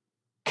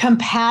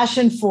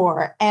compassion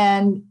for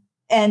and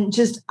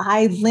just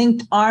I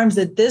linked arms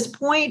at this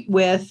point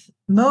with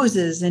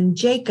Moses and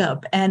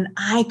Jacob, and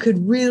I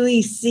could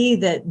really see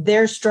that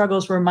their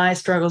struggles were my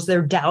struggles,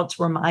 their doubts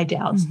were my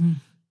doubts.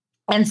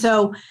 And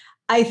so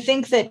I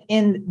think that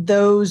in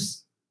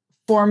those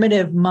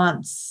formative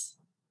months,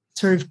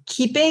 sort of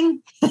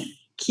keeping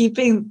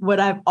what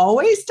I've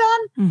always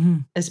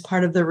done as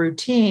part of the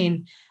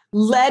routine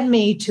led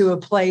me to a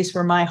place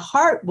where my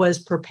heart was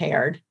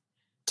prepared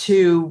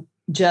to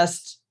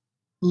just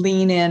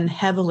lean in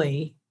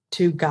heavily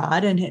to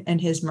God and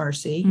his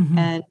mercy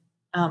and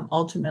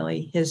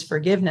ultimately his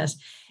forgiveness.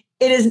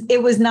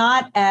 It was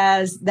not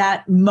as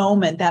that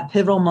moment, that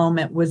pivotal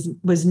moment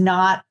was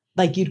not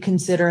like you'd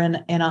consider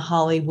in a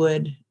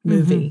Hollywood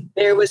movie.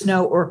 There was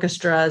no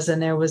orchestras and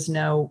there was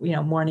no,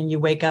 morning you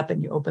wake up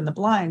and you open the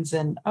blinds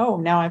and, oh,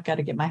 now I've got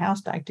to get my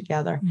house back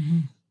together.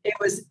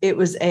 It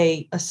was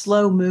a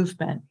slow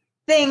movement.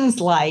 Things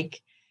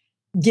like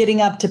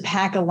getting up to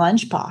pack a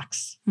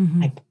lunchbox.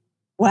 Like,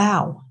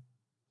 wow,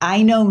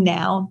 I know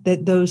now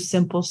that those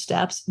simple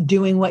steps,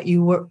 doing what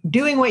you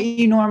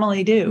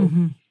normally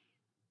do,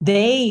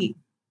 they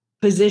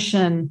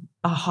position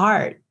a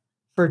heart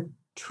for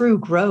true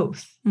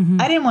growth.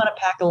 I didn't want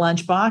to pack a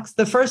lunchbox.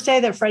 The first day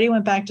that Freddie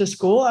went back to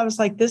school, I was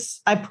like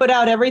I put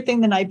out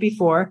everything the night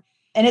before.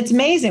 And it's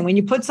amazing when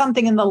you put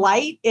something in the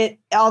light, it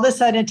all of a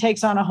sudden it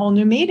takes on a whole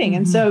new meaning.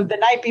 And so the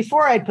night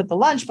before I'd put the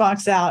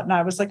lunchbox out and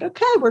I was like,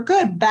 okay, we're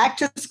good. Back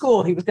to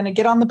school. He was going to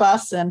get on the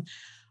bus and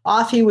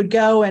off he would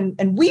go.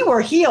 And we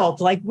were healed.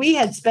 Like we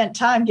had spent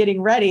time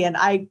getting ready. And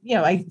I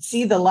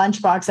see the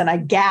lunchbox and I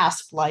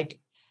gasp like,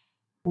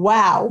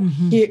 wow,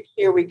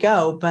 here we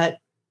go. But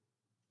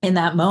in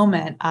that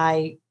moment,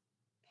 I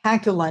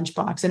packed a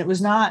lunchbox and it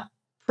was not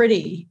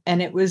pretty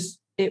and it was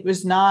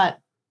not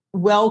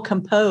well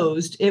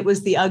composed. It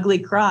was the ugly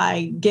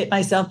cry, get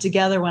myself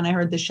together when I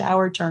heard the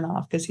shower turn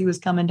off because he was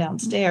coming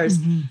downstairs.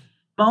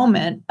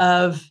 Moment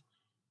of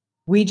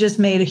we just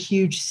made a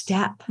huge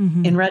step.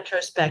 In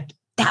retrospect.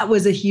 That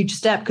was a huge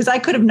step because I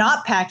could have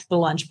not packed the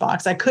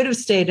lunchbox. I could have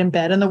stayed in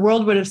bed and the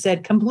world would have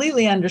said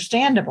completely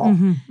understandable.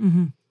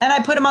 And I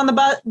put him on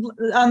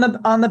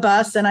the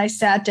bus and I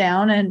sat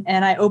down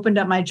and I opened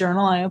up my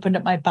journal. I opened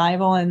up my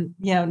Bible and,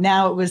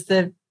 now it was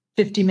the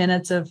 50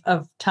 minutes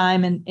of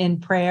time in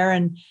prayer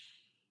and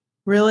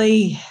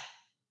really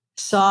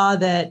saw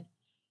that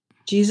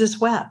Jesus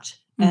wept.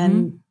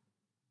 And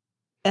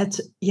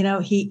that's,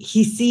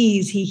 he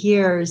sees, he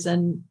hears,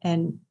 and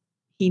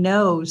he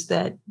knows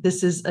that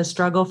this is a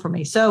struggle for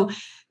me. So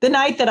the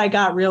night that I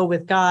got real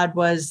with God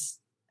was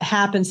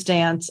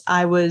happenstance.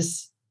 I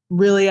was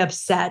really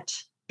upset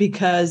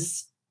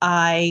because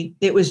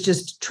it was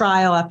just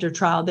trial after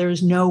trial. There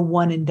was no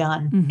one and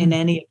done in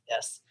any of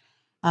this.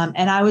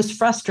 And I was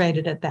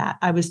frustrated at that.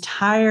 I was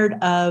tired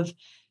of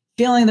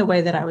feeling the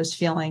way that I was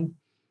feeling.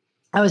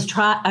 I was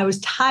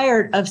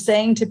tired of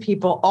saying to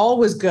people, all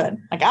was good.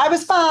 Like I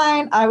was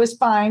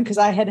fine because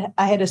I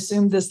had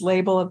assumed this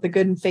label of the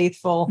good and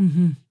faithful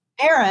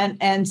parent.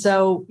 And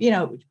so,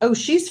 oh,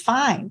 she's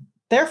fine.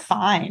 They're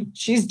fine.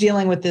 She's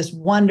dealing with this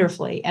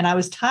wonderfully. And I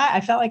was tired. I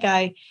felt like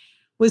I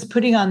was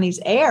putting on these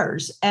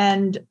airs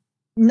and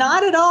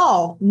not at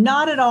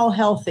all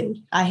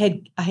healthy. I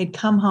had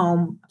come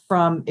home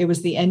it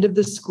was the end of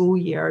the school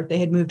year. They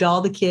had moved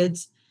all the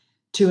kids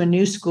to a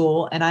new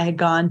school and I had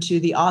gone to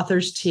the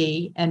author's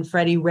tea and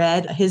Freddie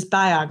read his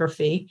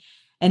biography.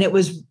 And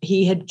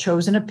he had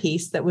chosen a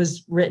piece that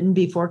was written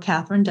before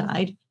Catherine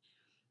died.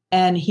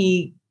 And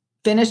he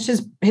finished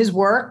his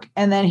work.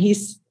 And then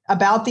he's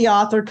about the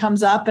author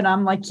comes up and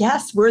I'm like,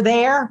 yes, we're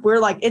there. We're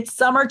like, it's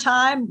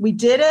summertime. We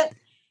did it.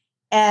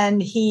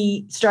 And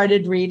he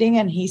started reading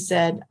and he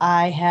said,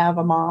 I have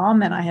a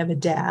mom and I have a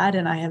dad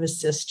and I have a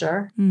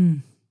sister.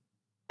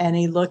 And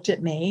he looked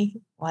at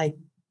me like,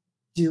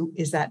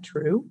 is that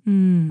true? I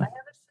have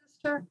a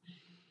sister.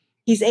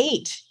 He's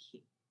 8.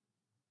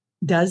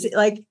 Does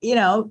it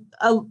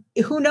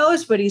who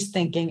knows what he's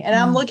thinking? And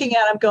I'm looking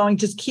at him going,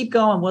 just keep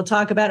going. We'll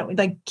talk about it.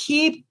 Like,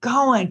 keep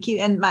going.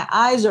 And my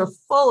eyes are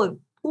full of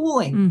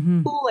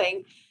pooling.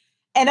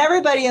 And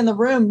everybody in the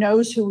room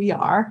knows who we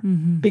are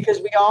because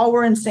we all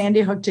were in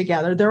Sandy Hook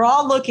together. They're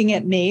all looking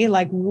at me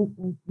like,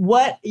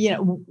 what,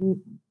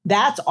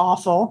 that's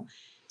awful.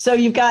 So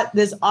you've got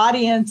this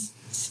audience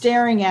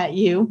staring at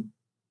you.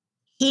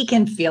 He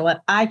can feel it.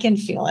 I can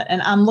feel it.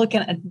 And I'm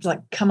looking at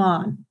like, come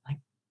on. Like,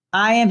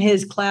 I am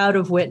his cloud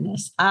of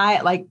witness.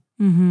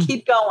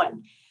 Keep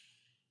going.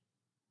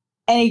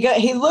 And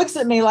he looks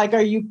at me like,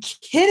 are you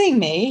kidding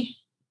me?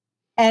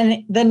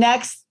 And the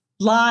next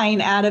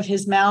line out of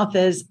his mouth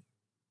is,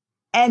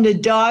 and a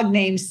dog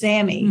named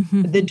Sammy.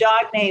 Mm-hmm. The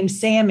dog named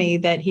Sammy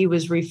that he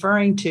was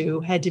referring to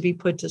had to be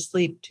put to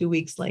sleep 2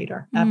 weeks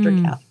later after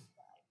Catherine died.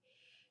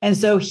 And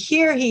so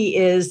here he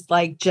is,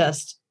 like,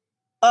 just,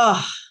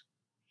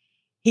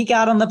 he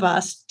got on the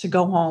bus to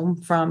go home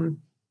from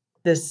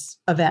this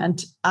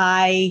event.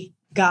 I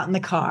got in the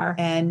car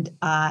and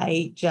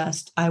I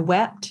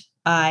wept.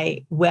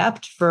 I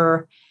wept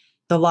for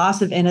the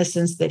loss of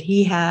innocence that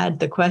he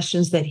had, the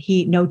questions that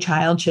no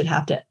child should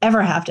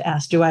ever have to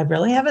ask. Do I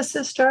really have a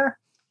sister?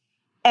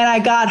 And I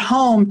got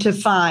home to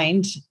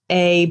find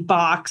a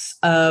box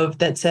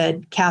that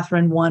said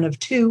Catherine 1 of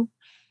 2,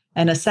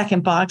 and a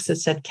second box that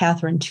said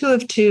Catherine 2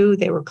 of 2.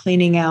 They were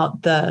cleaning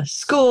out the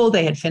school.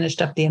 They had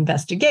finished up the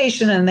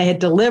investigation, and they had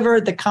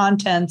delivered the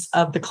contents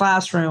of the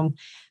classroom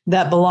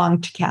that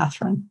belonged to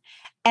Catherine.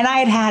 And I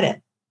had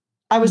it.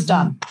 I was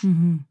done.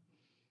 Mm-hmm.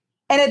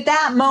 And at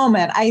that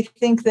moment, I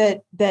think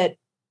that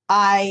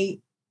I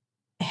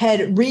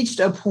had reached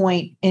a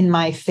point in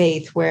my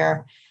faith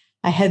where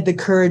I had the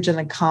courage and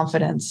the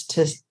confidence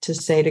to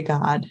say to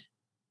God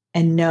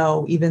and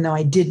know, even though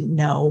I didn't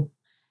know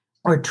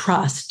or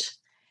trust,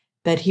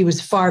 that he was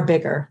far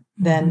bigger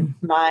than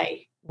my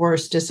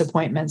worst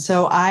disappointment.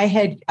 So I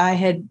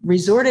had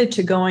resorted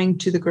to going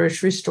to the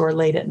grocery store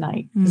late at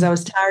night because I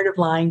was tired of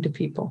lying to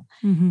people.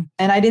 And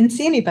I didn't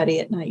see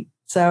anybody at night.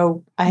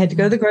 So I had to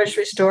go to the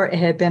grocery store. It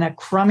had been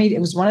it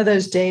was one of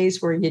those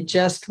days where you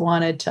just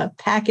wanted to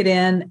pack it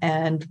in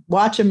and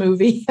watch a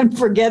movie and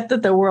forget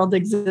that the world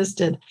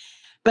existed.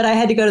 But I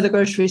had to go to the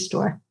grocery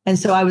store. And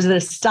so I was at a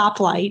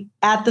stoplight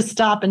at the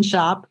Stop and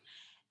Shop,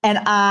 and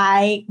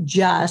I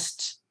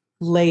just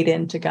laid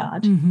into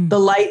God. The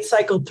light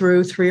cycled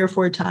through 3 or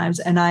 4 times,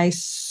 and I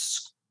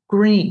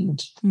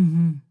screamed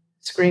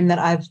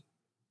that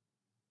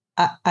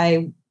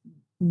I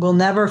will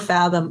never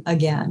fathom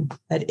again,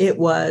 that it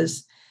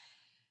was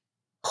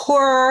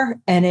horror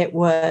and it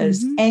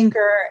was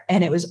anger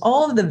and it was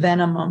all of the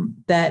venom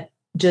that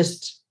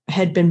just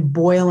had been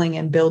boiling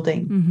and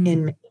building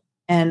in me.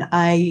 And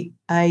I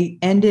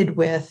ended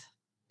with,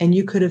 and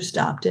you could have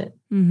stopped it.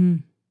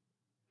 And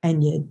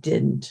you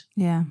didn't.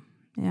 Yeah.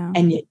 Yeah.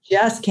 And you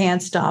just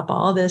can't stop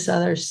all this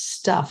other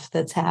stuff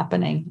that's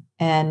happening.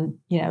 And,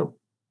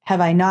 have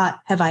I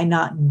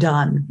not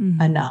done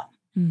enough?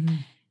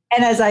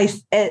 And as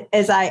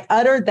I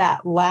uttered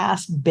that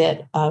last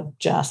bit of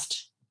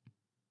just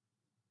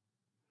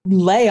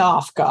lay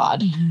off,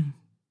 God,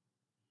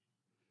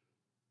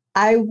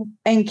 I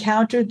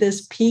encountered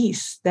this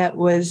peace that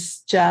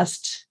was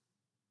just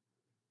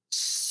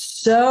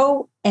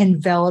so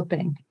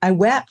enveloping. I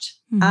wept.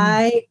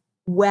 I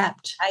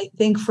wept, I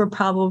think, for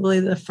probably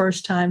the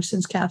first time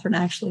since Catherine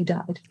actually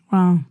died.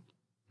 Wow.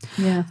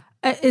 Yeah.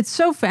 It's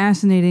so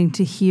fascinating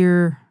to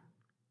hear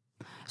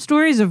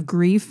stories of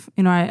grief.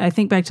 I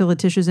think back to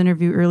Letitia's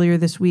interview earlier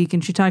this week,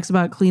 and she talks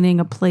about cleaning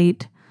a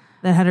plate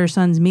that had her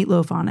son's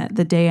meatloaf on it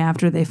the day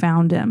after they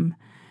found him,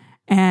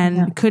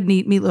 and couldn't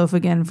eat meatloaf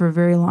again for a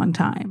very long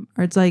time.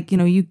 Or it's like,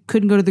 you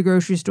couldn't go to the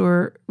grocery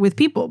store with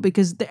people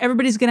because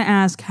everybody's going to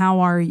ask, how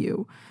are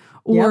you?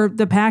 Or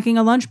the packing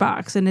a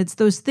lunchbox. And it's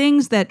those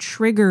things that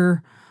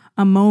trigger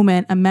a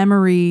moment, a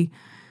memory,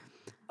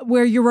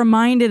 where you're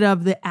reminded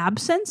of the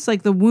absence,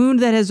 like the wound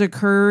that has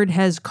occurred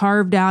has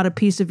carved out a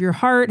piece of your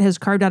heart, has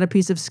carved out a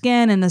piece of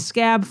skin, and the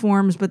scab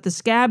forms, but the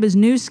scab is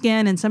new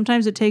skin, and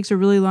sometimes it takes a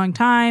really long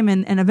time,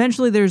 and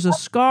eventually there's a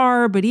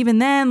scar, but even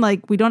then,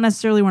 like, we don't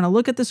necessarily want to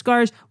look at the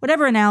scars,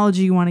 whatever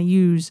analogy you want to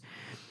use.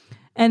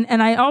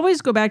 And I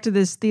always go back to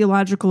this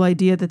theological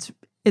idea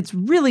it's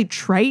really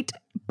trite,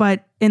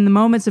 but in the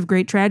moments of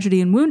great tragedy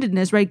and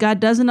woundedness, right, God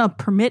doesn't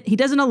permit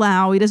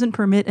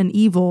an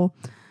evil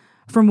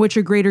from which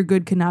a greater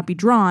good cannot be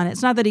drawn.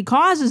 It's not that he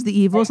causes the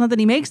evil. It's not that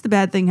he makes the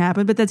bad thing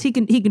happen, but that he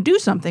can do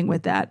something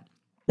with that.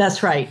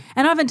 That's right.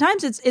 And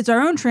oftentimes it's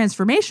our own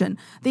transformation.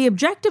 The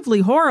objectively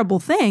horrible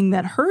thing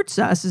that hurts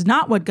us is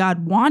not what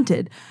God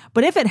wanted.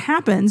 But if it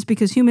happens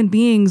because human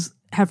beings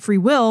have free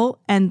will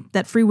and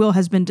that free will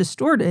has been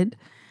distorted,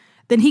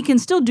 then he can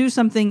still do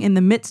something in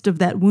the midst of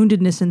that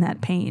woundedness and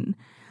that pain.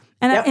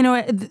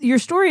 And your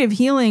story of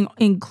healing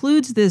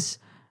includes this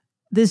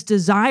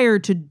desire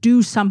to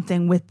do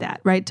something with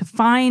that, right? To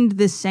find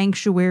this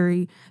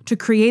sanctuary, to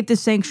create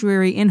this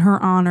sanctuary in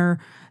her honor,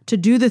 to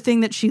do the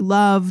thing that she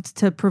loved,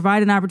 to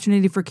provide an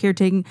opportunity for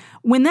caretaking.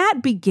 When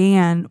that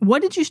began,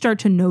 what did you start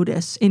to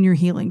notice in your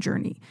healing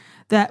journey?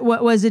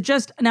 What was it,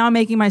 just now I'm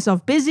making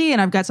myself busy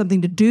and I've got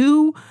something to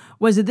do?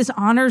 Was it this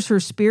honors her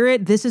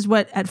spirit? This is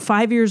what, at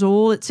 5 years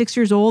old, at 6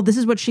 years old, this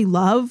is what she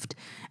loved.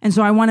 And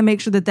so I want to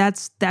make sure that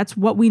that's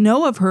what we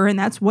know of her and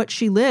that's what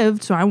she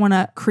lived. So I want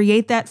to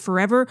create that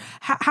forever.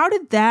 How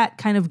did that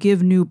kind of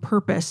give new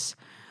purpose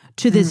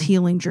to this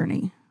healing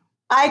journey?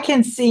 I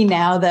can see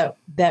now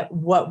that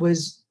what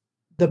was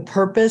the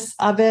purpose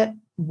of it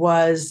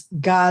was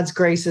God's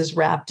graces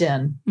wrapped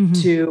in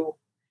to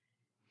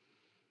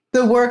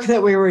the work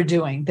that we were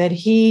doing, that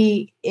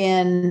he,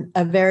 in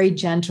a very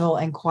gentle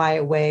and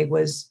quiet way,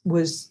 was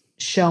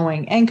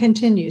showing and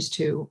continues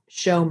to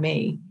show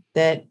me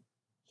that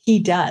he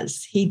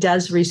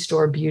does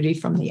restore beauty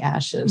from the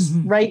ashes,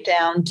 right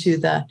down to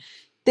the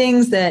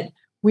things that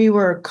we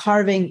were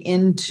carving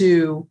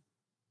into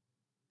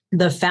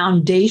the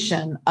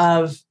foundation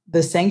of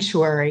the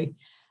sanctuary,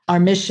 our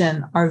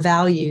mission, our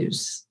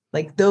values,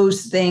 like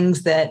those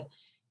things that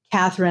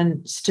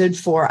Catherine stood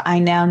for, I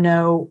now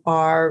know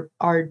are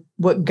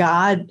what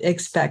God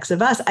expects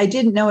of us. I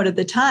didn't know it at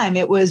the time.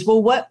 It was,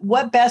 well,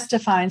 what best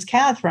defines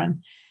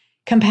Catherine?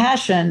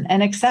 Compassion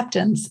and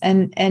acceptance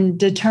and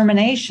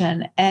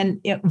determination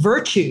and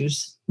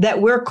virtues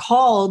that we're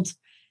called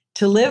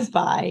to live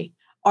by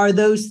are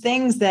those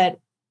things that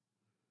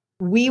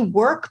we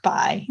work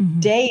by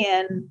day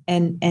in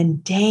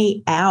and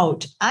day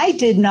out. I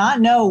did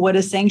not know what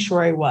a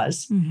sanctuary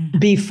was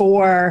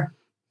before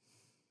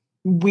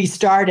we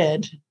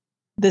started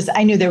this.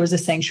 I knew there was a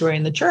sanctuary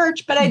in the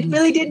church, but I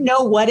really didn't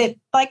know what it,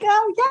 like,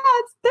 oh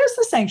yeah, there's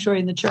the sanctuary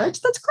in the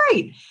church. That's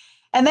great.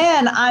 And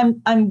then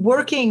I'm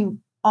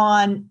working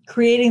on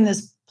creating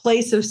this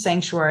place of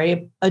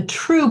sanctuary, a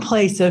true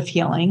place of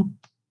healing,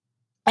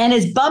 and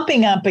it's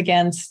bumping up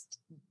against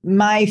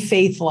my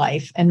faith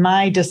life and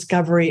my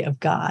discovery of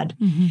God.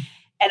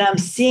 And I'm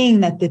seeing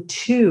that the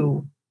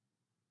two,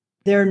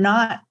 they're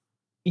not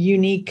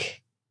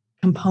unique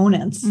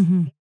components.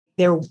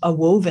 They're a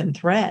woven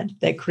thread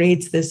that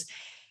creates this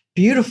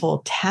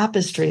beautiful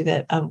tapestry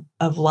that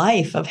of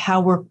life, of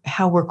how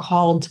we're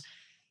called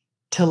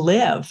to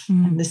live.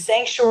 And the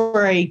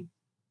sanctuary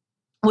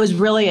was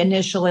really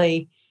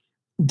initially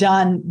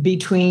done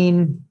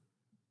between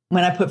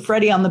when I put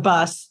Freddie on the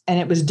bus, and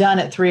it was done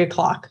at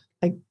 3:00.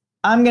 Like,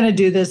 I'm going to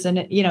do this.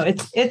 And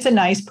it's a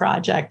nice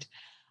project.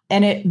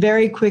 And it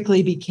very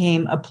quickly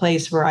became a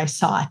place where I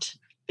sought,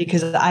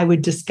 because I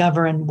would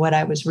discover in what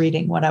I was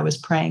reading, what I was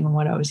praying, and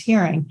what I was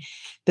hearing,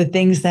 the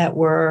things that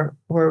were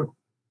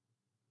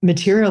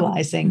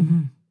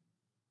materializing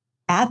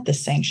at the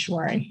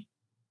sanctuary.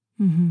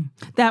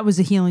 That was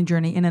a healing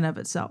journey in and of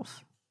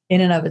itself.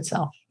 In and of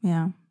itself.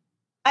 Yeah.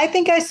 I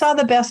think I saw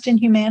the best in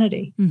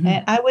humanity.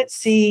 And I would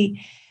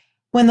see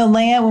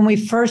when we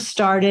first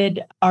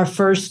started, our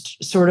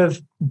first sort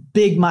of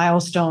big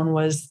milestone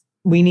was,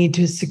 we need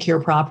to secure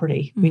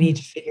property. We need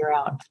to figure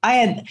out.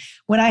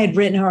 When I had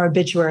written her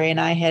obituary, and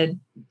I had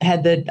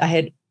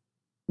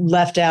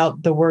left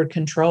out the word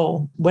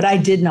control. What I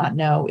did not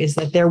know is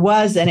that there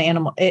was an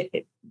animal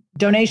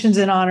donations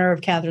in honor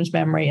of Catherine's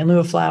memory. In lieu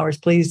of flowers,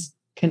 please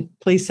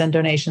send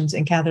donations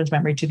in Catherine's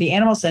memory to the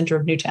Animal Center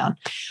of Newtown,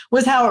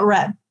 was how it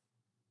read.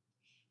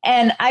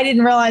 And I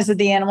didn't realize that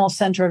the Animal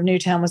Center of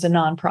Newtown was a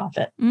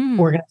nonprofit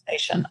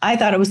organization. I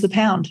thought it was the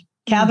Pound.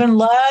 Catherine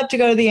loved to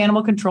go to the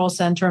Animal Control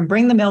Center and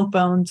bring the milk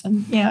bones.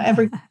 And,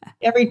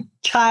 every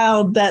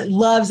child that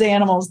loves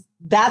animals,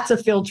 that's a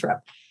field trip.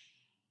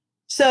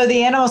 So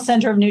the Animal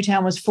Center of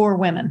Newtown was for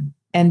women,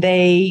 and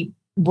they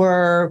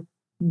were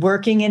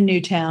working in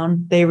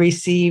Newtown. They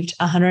received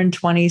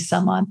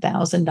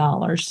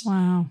 $120,000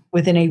 Wow.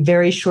 within a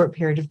very short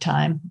period of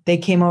time. They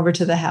came over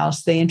to the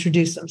house. They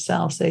introduced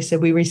themselves. They said,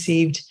 we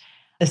received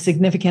a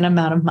significant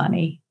amount of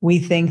money. We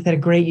think that a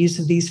great use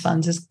of these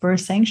funds is for a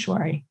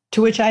sanctuary.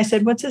 To which I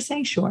said, what's a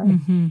sanctuary?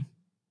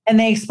 And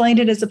they explained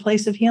it as a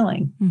place of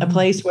healing, a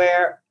place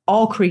where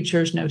all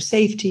creatures know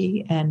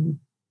safety and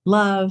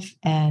love,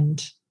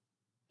 and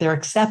they're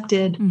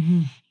accepted.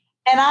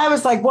 And I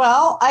was like,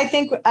 well, I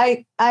think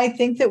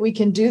that we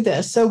can do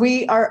this. So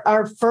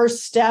our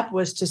first step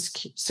was to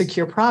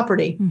secure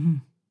property.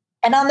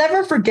 And I'll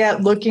never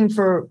forget looking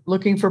for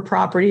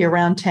property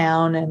around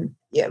town. And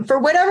for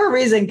whatever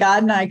reason,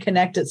 God and I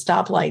connect at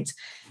stoplights,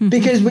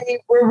 because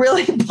we were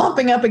really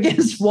bumping up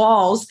against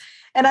walls.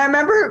 And I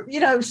remember,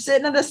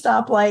 sitting at a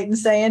stoplight and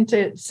saying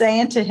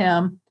to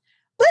him,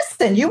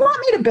 listen, you want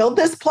me to build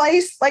this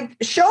place? Like,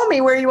 show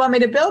me where you want me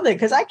to build it.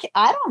 Cause I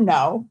don't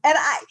know. And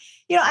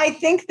I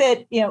think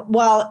that,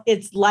 while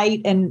it's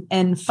light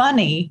and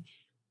funny,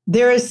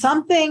 there is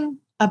something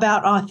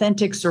about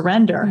authentic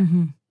surrender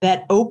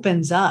that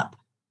opens up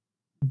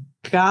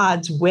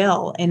God's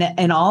will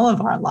in all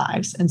of our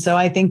lives. And so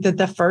I think that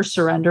the first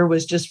surrender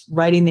was just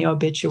writing the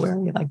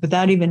obituary, like,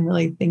 without even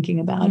really thinking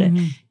about it,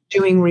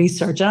 doing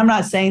research. And I'm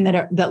not saying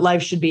that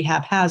life should be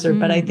haphazard,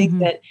 but I think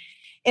that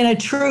in a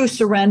true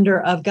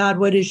surrender of, God,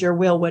 what is your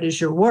will? What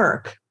is your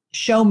work?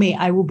 Show me,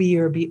 I will be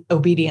your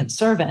obedient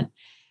servant.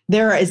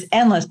 There is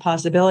endless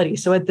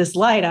possibilities. So at this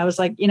light, I was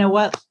like, you know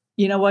what,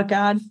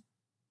 God,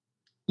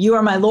 you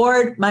are my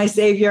Lord, my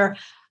Savior.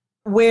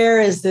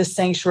 Where is this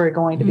sanctuary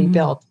going to be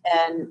built?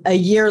 And a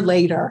year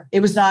later,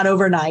 it was not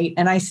overnight.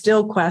 And I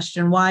still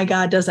question why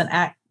God doesn't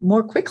act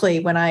more quickly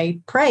when I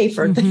pray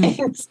for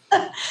things.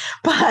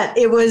 But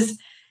it was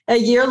a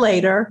year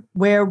later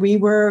where we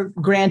were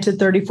granted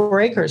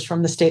 34 acres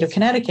from the state of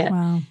Connecticut.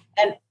 Wow.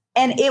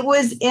 And it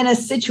was in a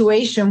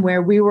situation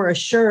where we were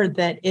assured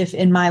that if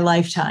in my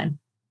lifetime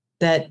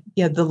that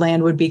the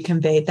land would be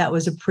conveyed, that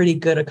was a pretty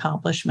good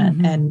accomplishment.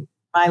 Mm-hmm. And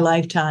my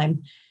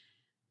lifetime,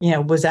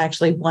 was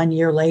actually 1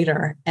 year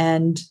later.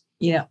 And,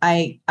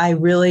 I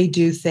really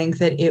do think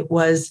that it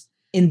was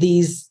in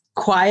these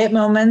quiet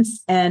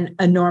moments and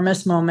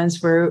enormous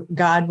moments where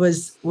God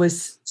was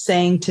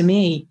saying to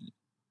me,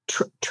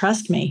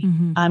 trust me,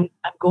 mm-hmm. I'm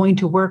going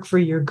to work for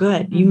your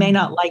good. Mm-hmm. You may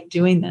not like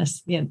doing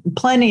this.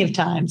 Plenty of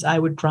times I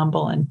would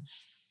grumble and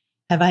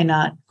have I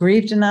not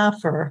grieved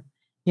enough? Or,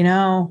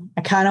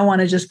 I kind of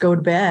want to just go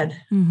to bed.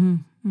 Mm-hmm.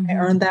 Mm-hmm. I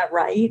earned that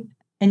right.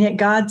 And yet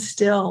God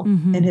still,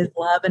 mm-hmm. in his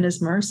love and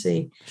his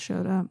mercy,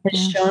 showed up.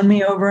 Has shown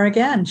me over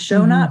again,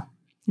 shown mm-hmm. up.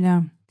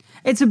 Yeah.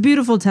 It's a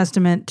beautiful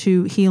testament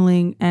to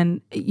healing. And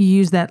you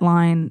use that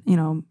line,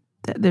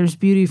 there's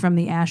beauty from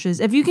the ashes.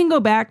 If you can go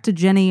back to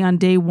Jenny on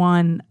day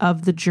one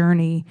of the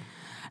journey,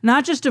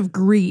 not just of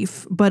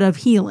grief, but of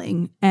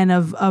healing and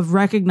of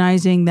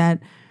recognizing that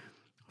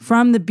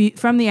from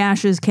the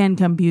ashes can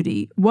come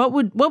beauty. What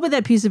would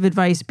that piece of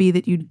advice be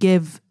that you'd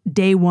give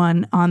day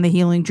one on the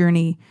healing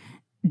journey,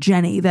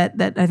 Jenny, that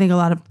I think a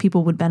lot of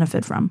people would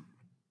benefit from?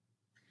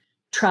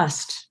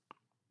 Trust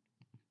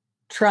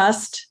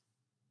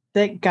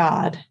that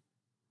God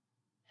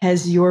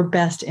has your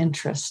best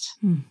interest.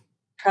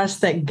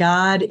 Trust that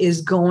God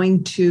is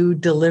going to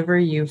deliver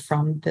you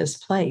from this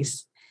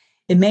place.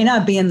 It may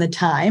not be in the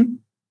time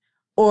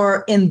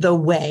or in the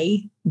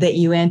way that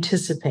you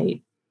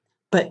anticipate,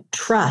 but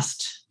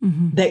trust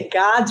that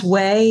God's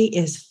way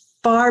is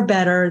far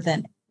better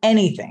than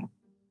anything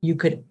you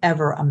could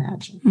ever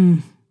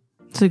imagine.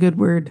 It's a good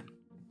word.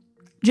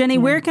 Jenny,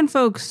 where can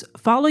folks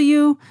follow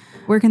you?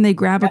 Where can they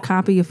grab a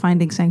copy of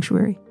Finding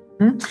Sanctuary?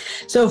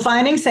 So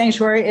Finding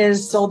Sanctuary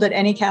is sold at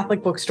any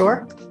Catholic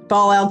bookstore. If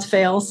all else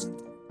fails,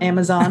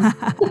 Amazon.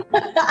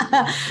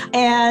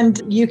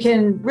 And you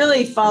can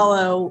really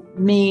follow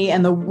me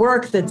and the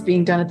work that's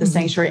being done at the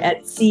Sanctuary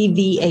at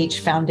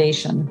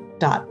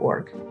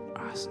cvhfoundation.org.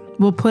 Awesome.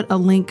 We'll put a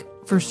link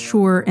for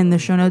sure in the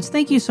show notes.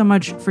 Thank you so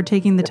much for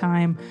taking the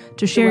time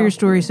to share your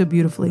story so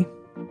beautifully.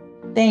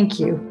 Thank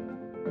you.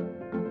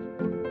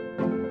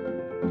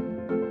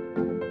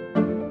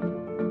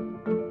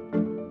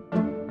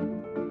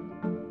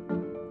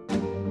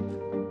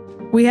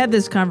 We had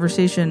this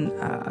conversation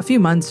a few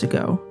months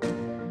ago,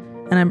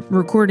 and I'm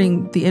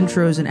recording the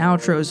intros and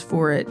outros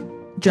for it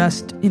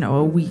just,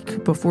 a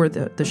week before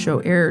the show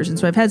airs. And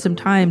so I've had some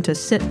time to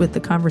sit with the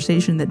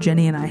conversation that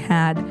Jenny and I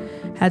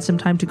had some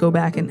time to go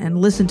back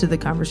and listen to the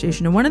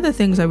conversation. And one of the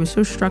things I was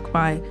so struck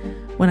by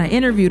when I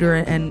interviewed her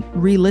and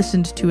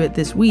re-listened to it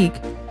this week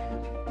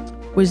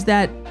was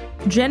that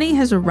Jenny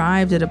has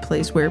arrived at a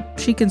place where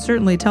she can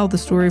certainly tell the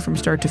story from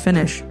start to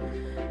finish.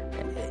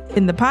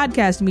 In the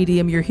podcast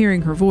medium, you're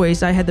hearing her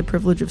voice. I had the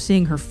privilege of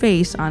seeing her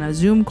face on a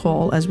Zoom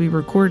call as we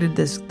recorded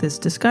this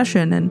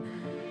discussion. And,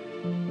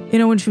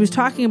 when she was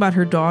talking about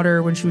her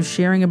daughter, when she was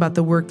sharing about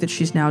the work that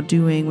she's now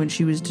doing, when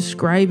she was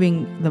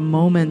describing the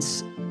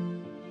moments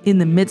in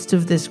the midst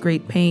of this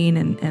great pain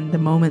and the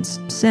moments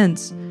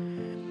since,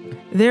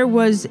 there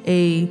was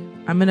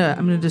I'm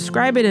gonna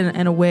describe it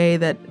in a way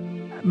that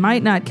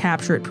might not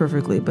capture it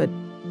perfectly, but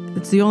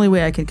it's the only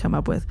way I can come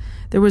up with.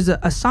 There was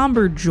a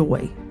somber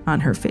joy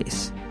on her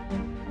face.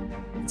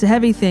 It's a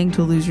heavy thing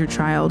to lose your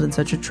child in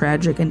such a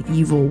tragic and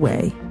evil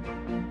way.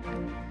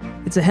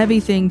 It's a heavy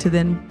thing to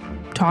then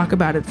talk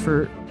about it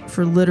for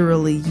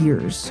literally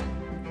years.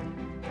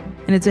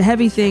 And it's a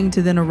heavy thing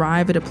to then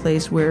arrive at a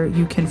place where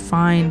you can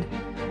find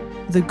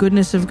the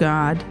goodness of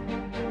God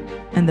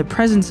and the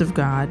presence of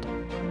God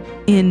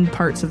in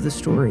parts of the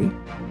story.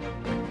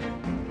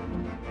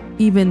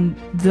 Even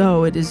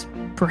though it is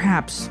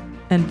perhaps,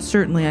 and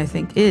certainly I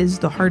think is,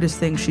 the hardest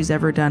thing she's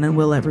ever done and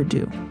will ever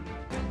do.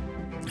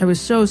 I was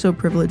so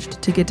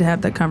privileged to get to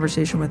have that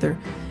conversation with her.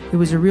 It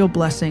was a real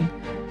blessing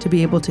to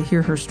be able to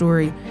hear her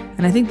story.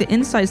 And I think the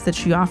insights that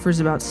she offers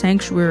about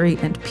sanctuary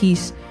and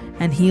peace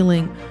and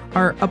healing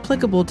are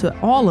applicable to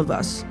all of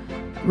us,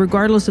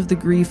 regardless of the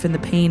grief and the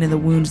pain and the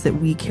wounds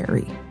that we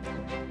carry.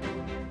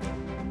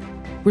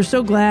 We're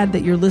so glad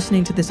that you're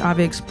listening to this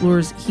Ave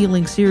Explores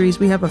Healing series.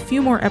 We have a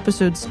few more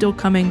episodes still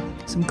coming,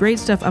 some great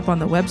stuff up on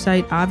the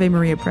website,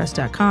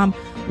 avemariapress.com,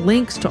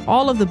 links to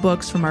all of the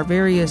books from our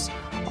various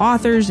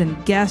authors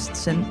and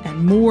guests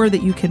and more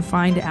that you can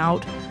find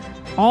out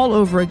all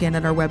over again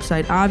at our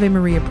website,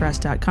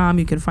 avemariapress.com.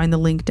 You can find the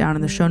link down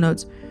in the show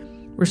notes.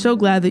 We're so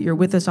glad that you're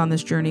with us on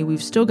this journey.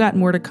 We've still got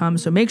more to come,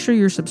 so make sure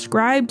you're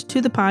subscribed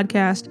to the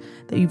podcast,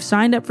 that you've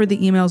signed up for the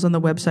emails on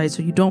the website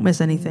so you don't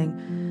miss anything.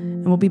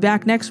 And we'll be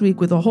back next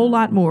week with a whole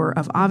lot more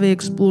of Ave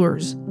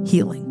Explores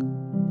Healing.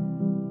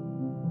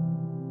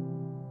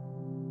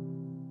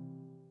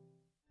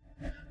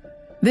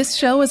 This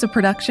show is a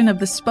production of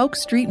the Spoke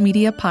Street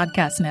Media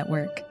Podcast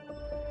Network.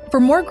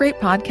 For more great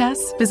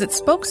podcasts, visit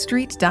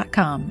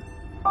spokestreet.com.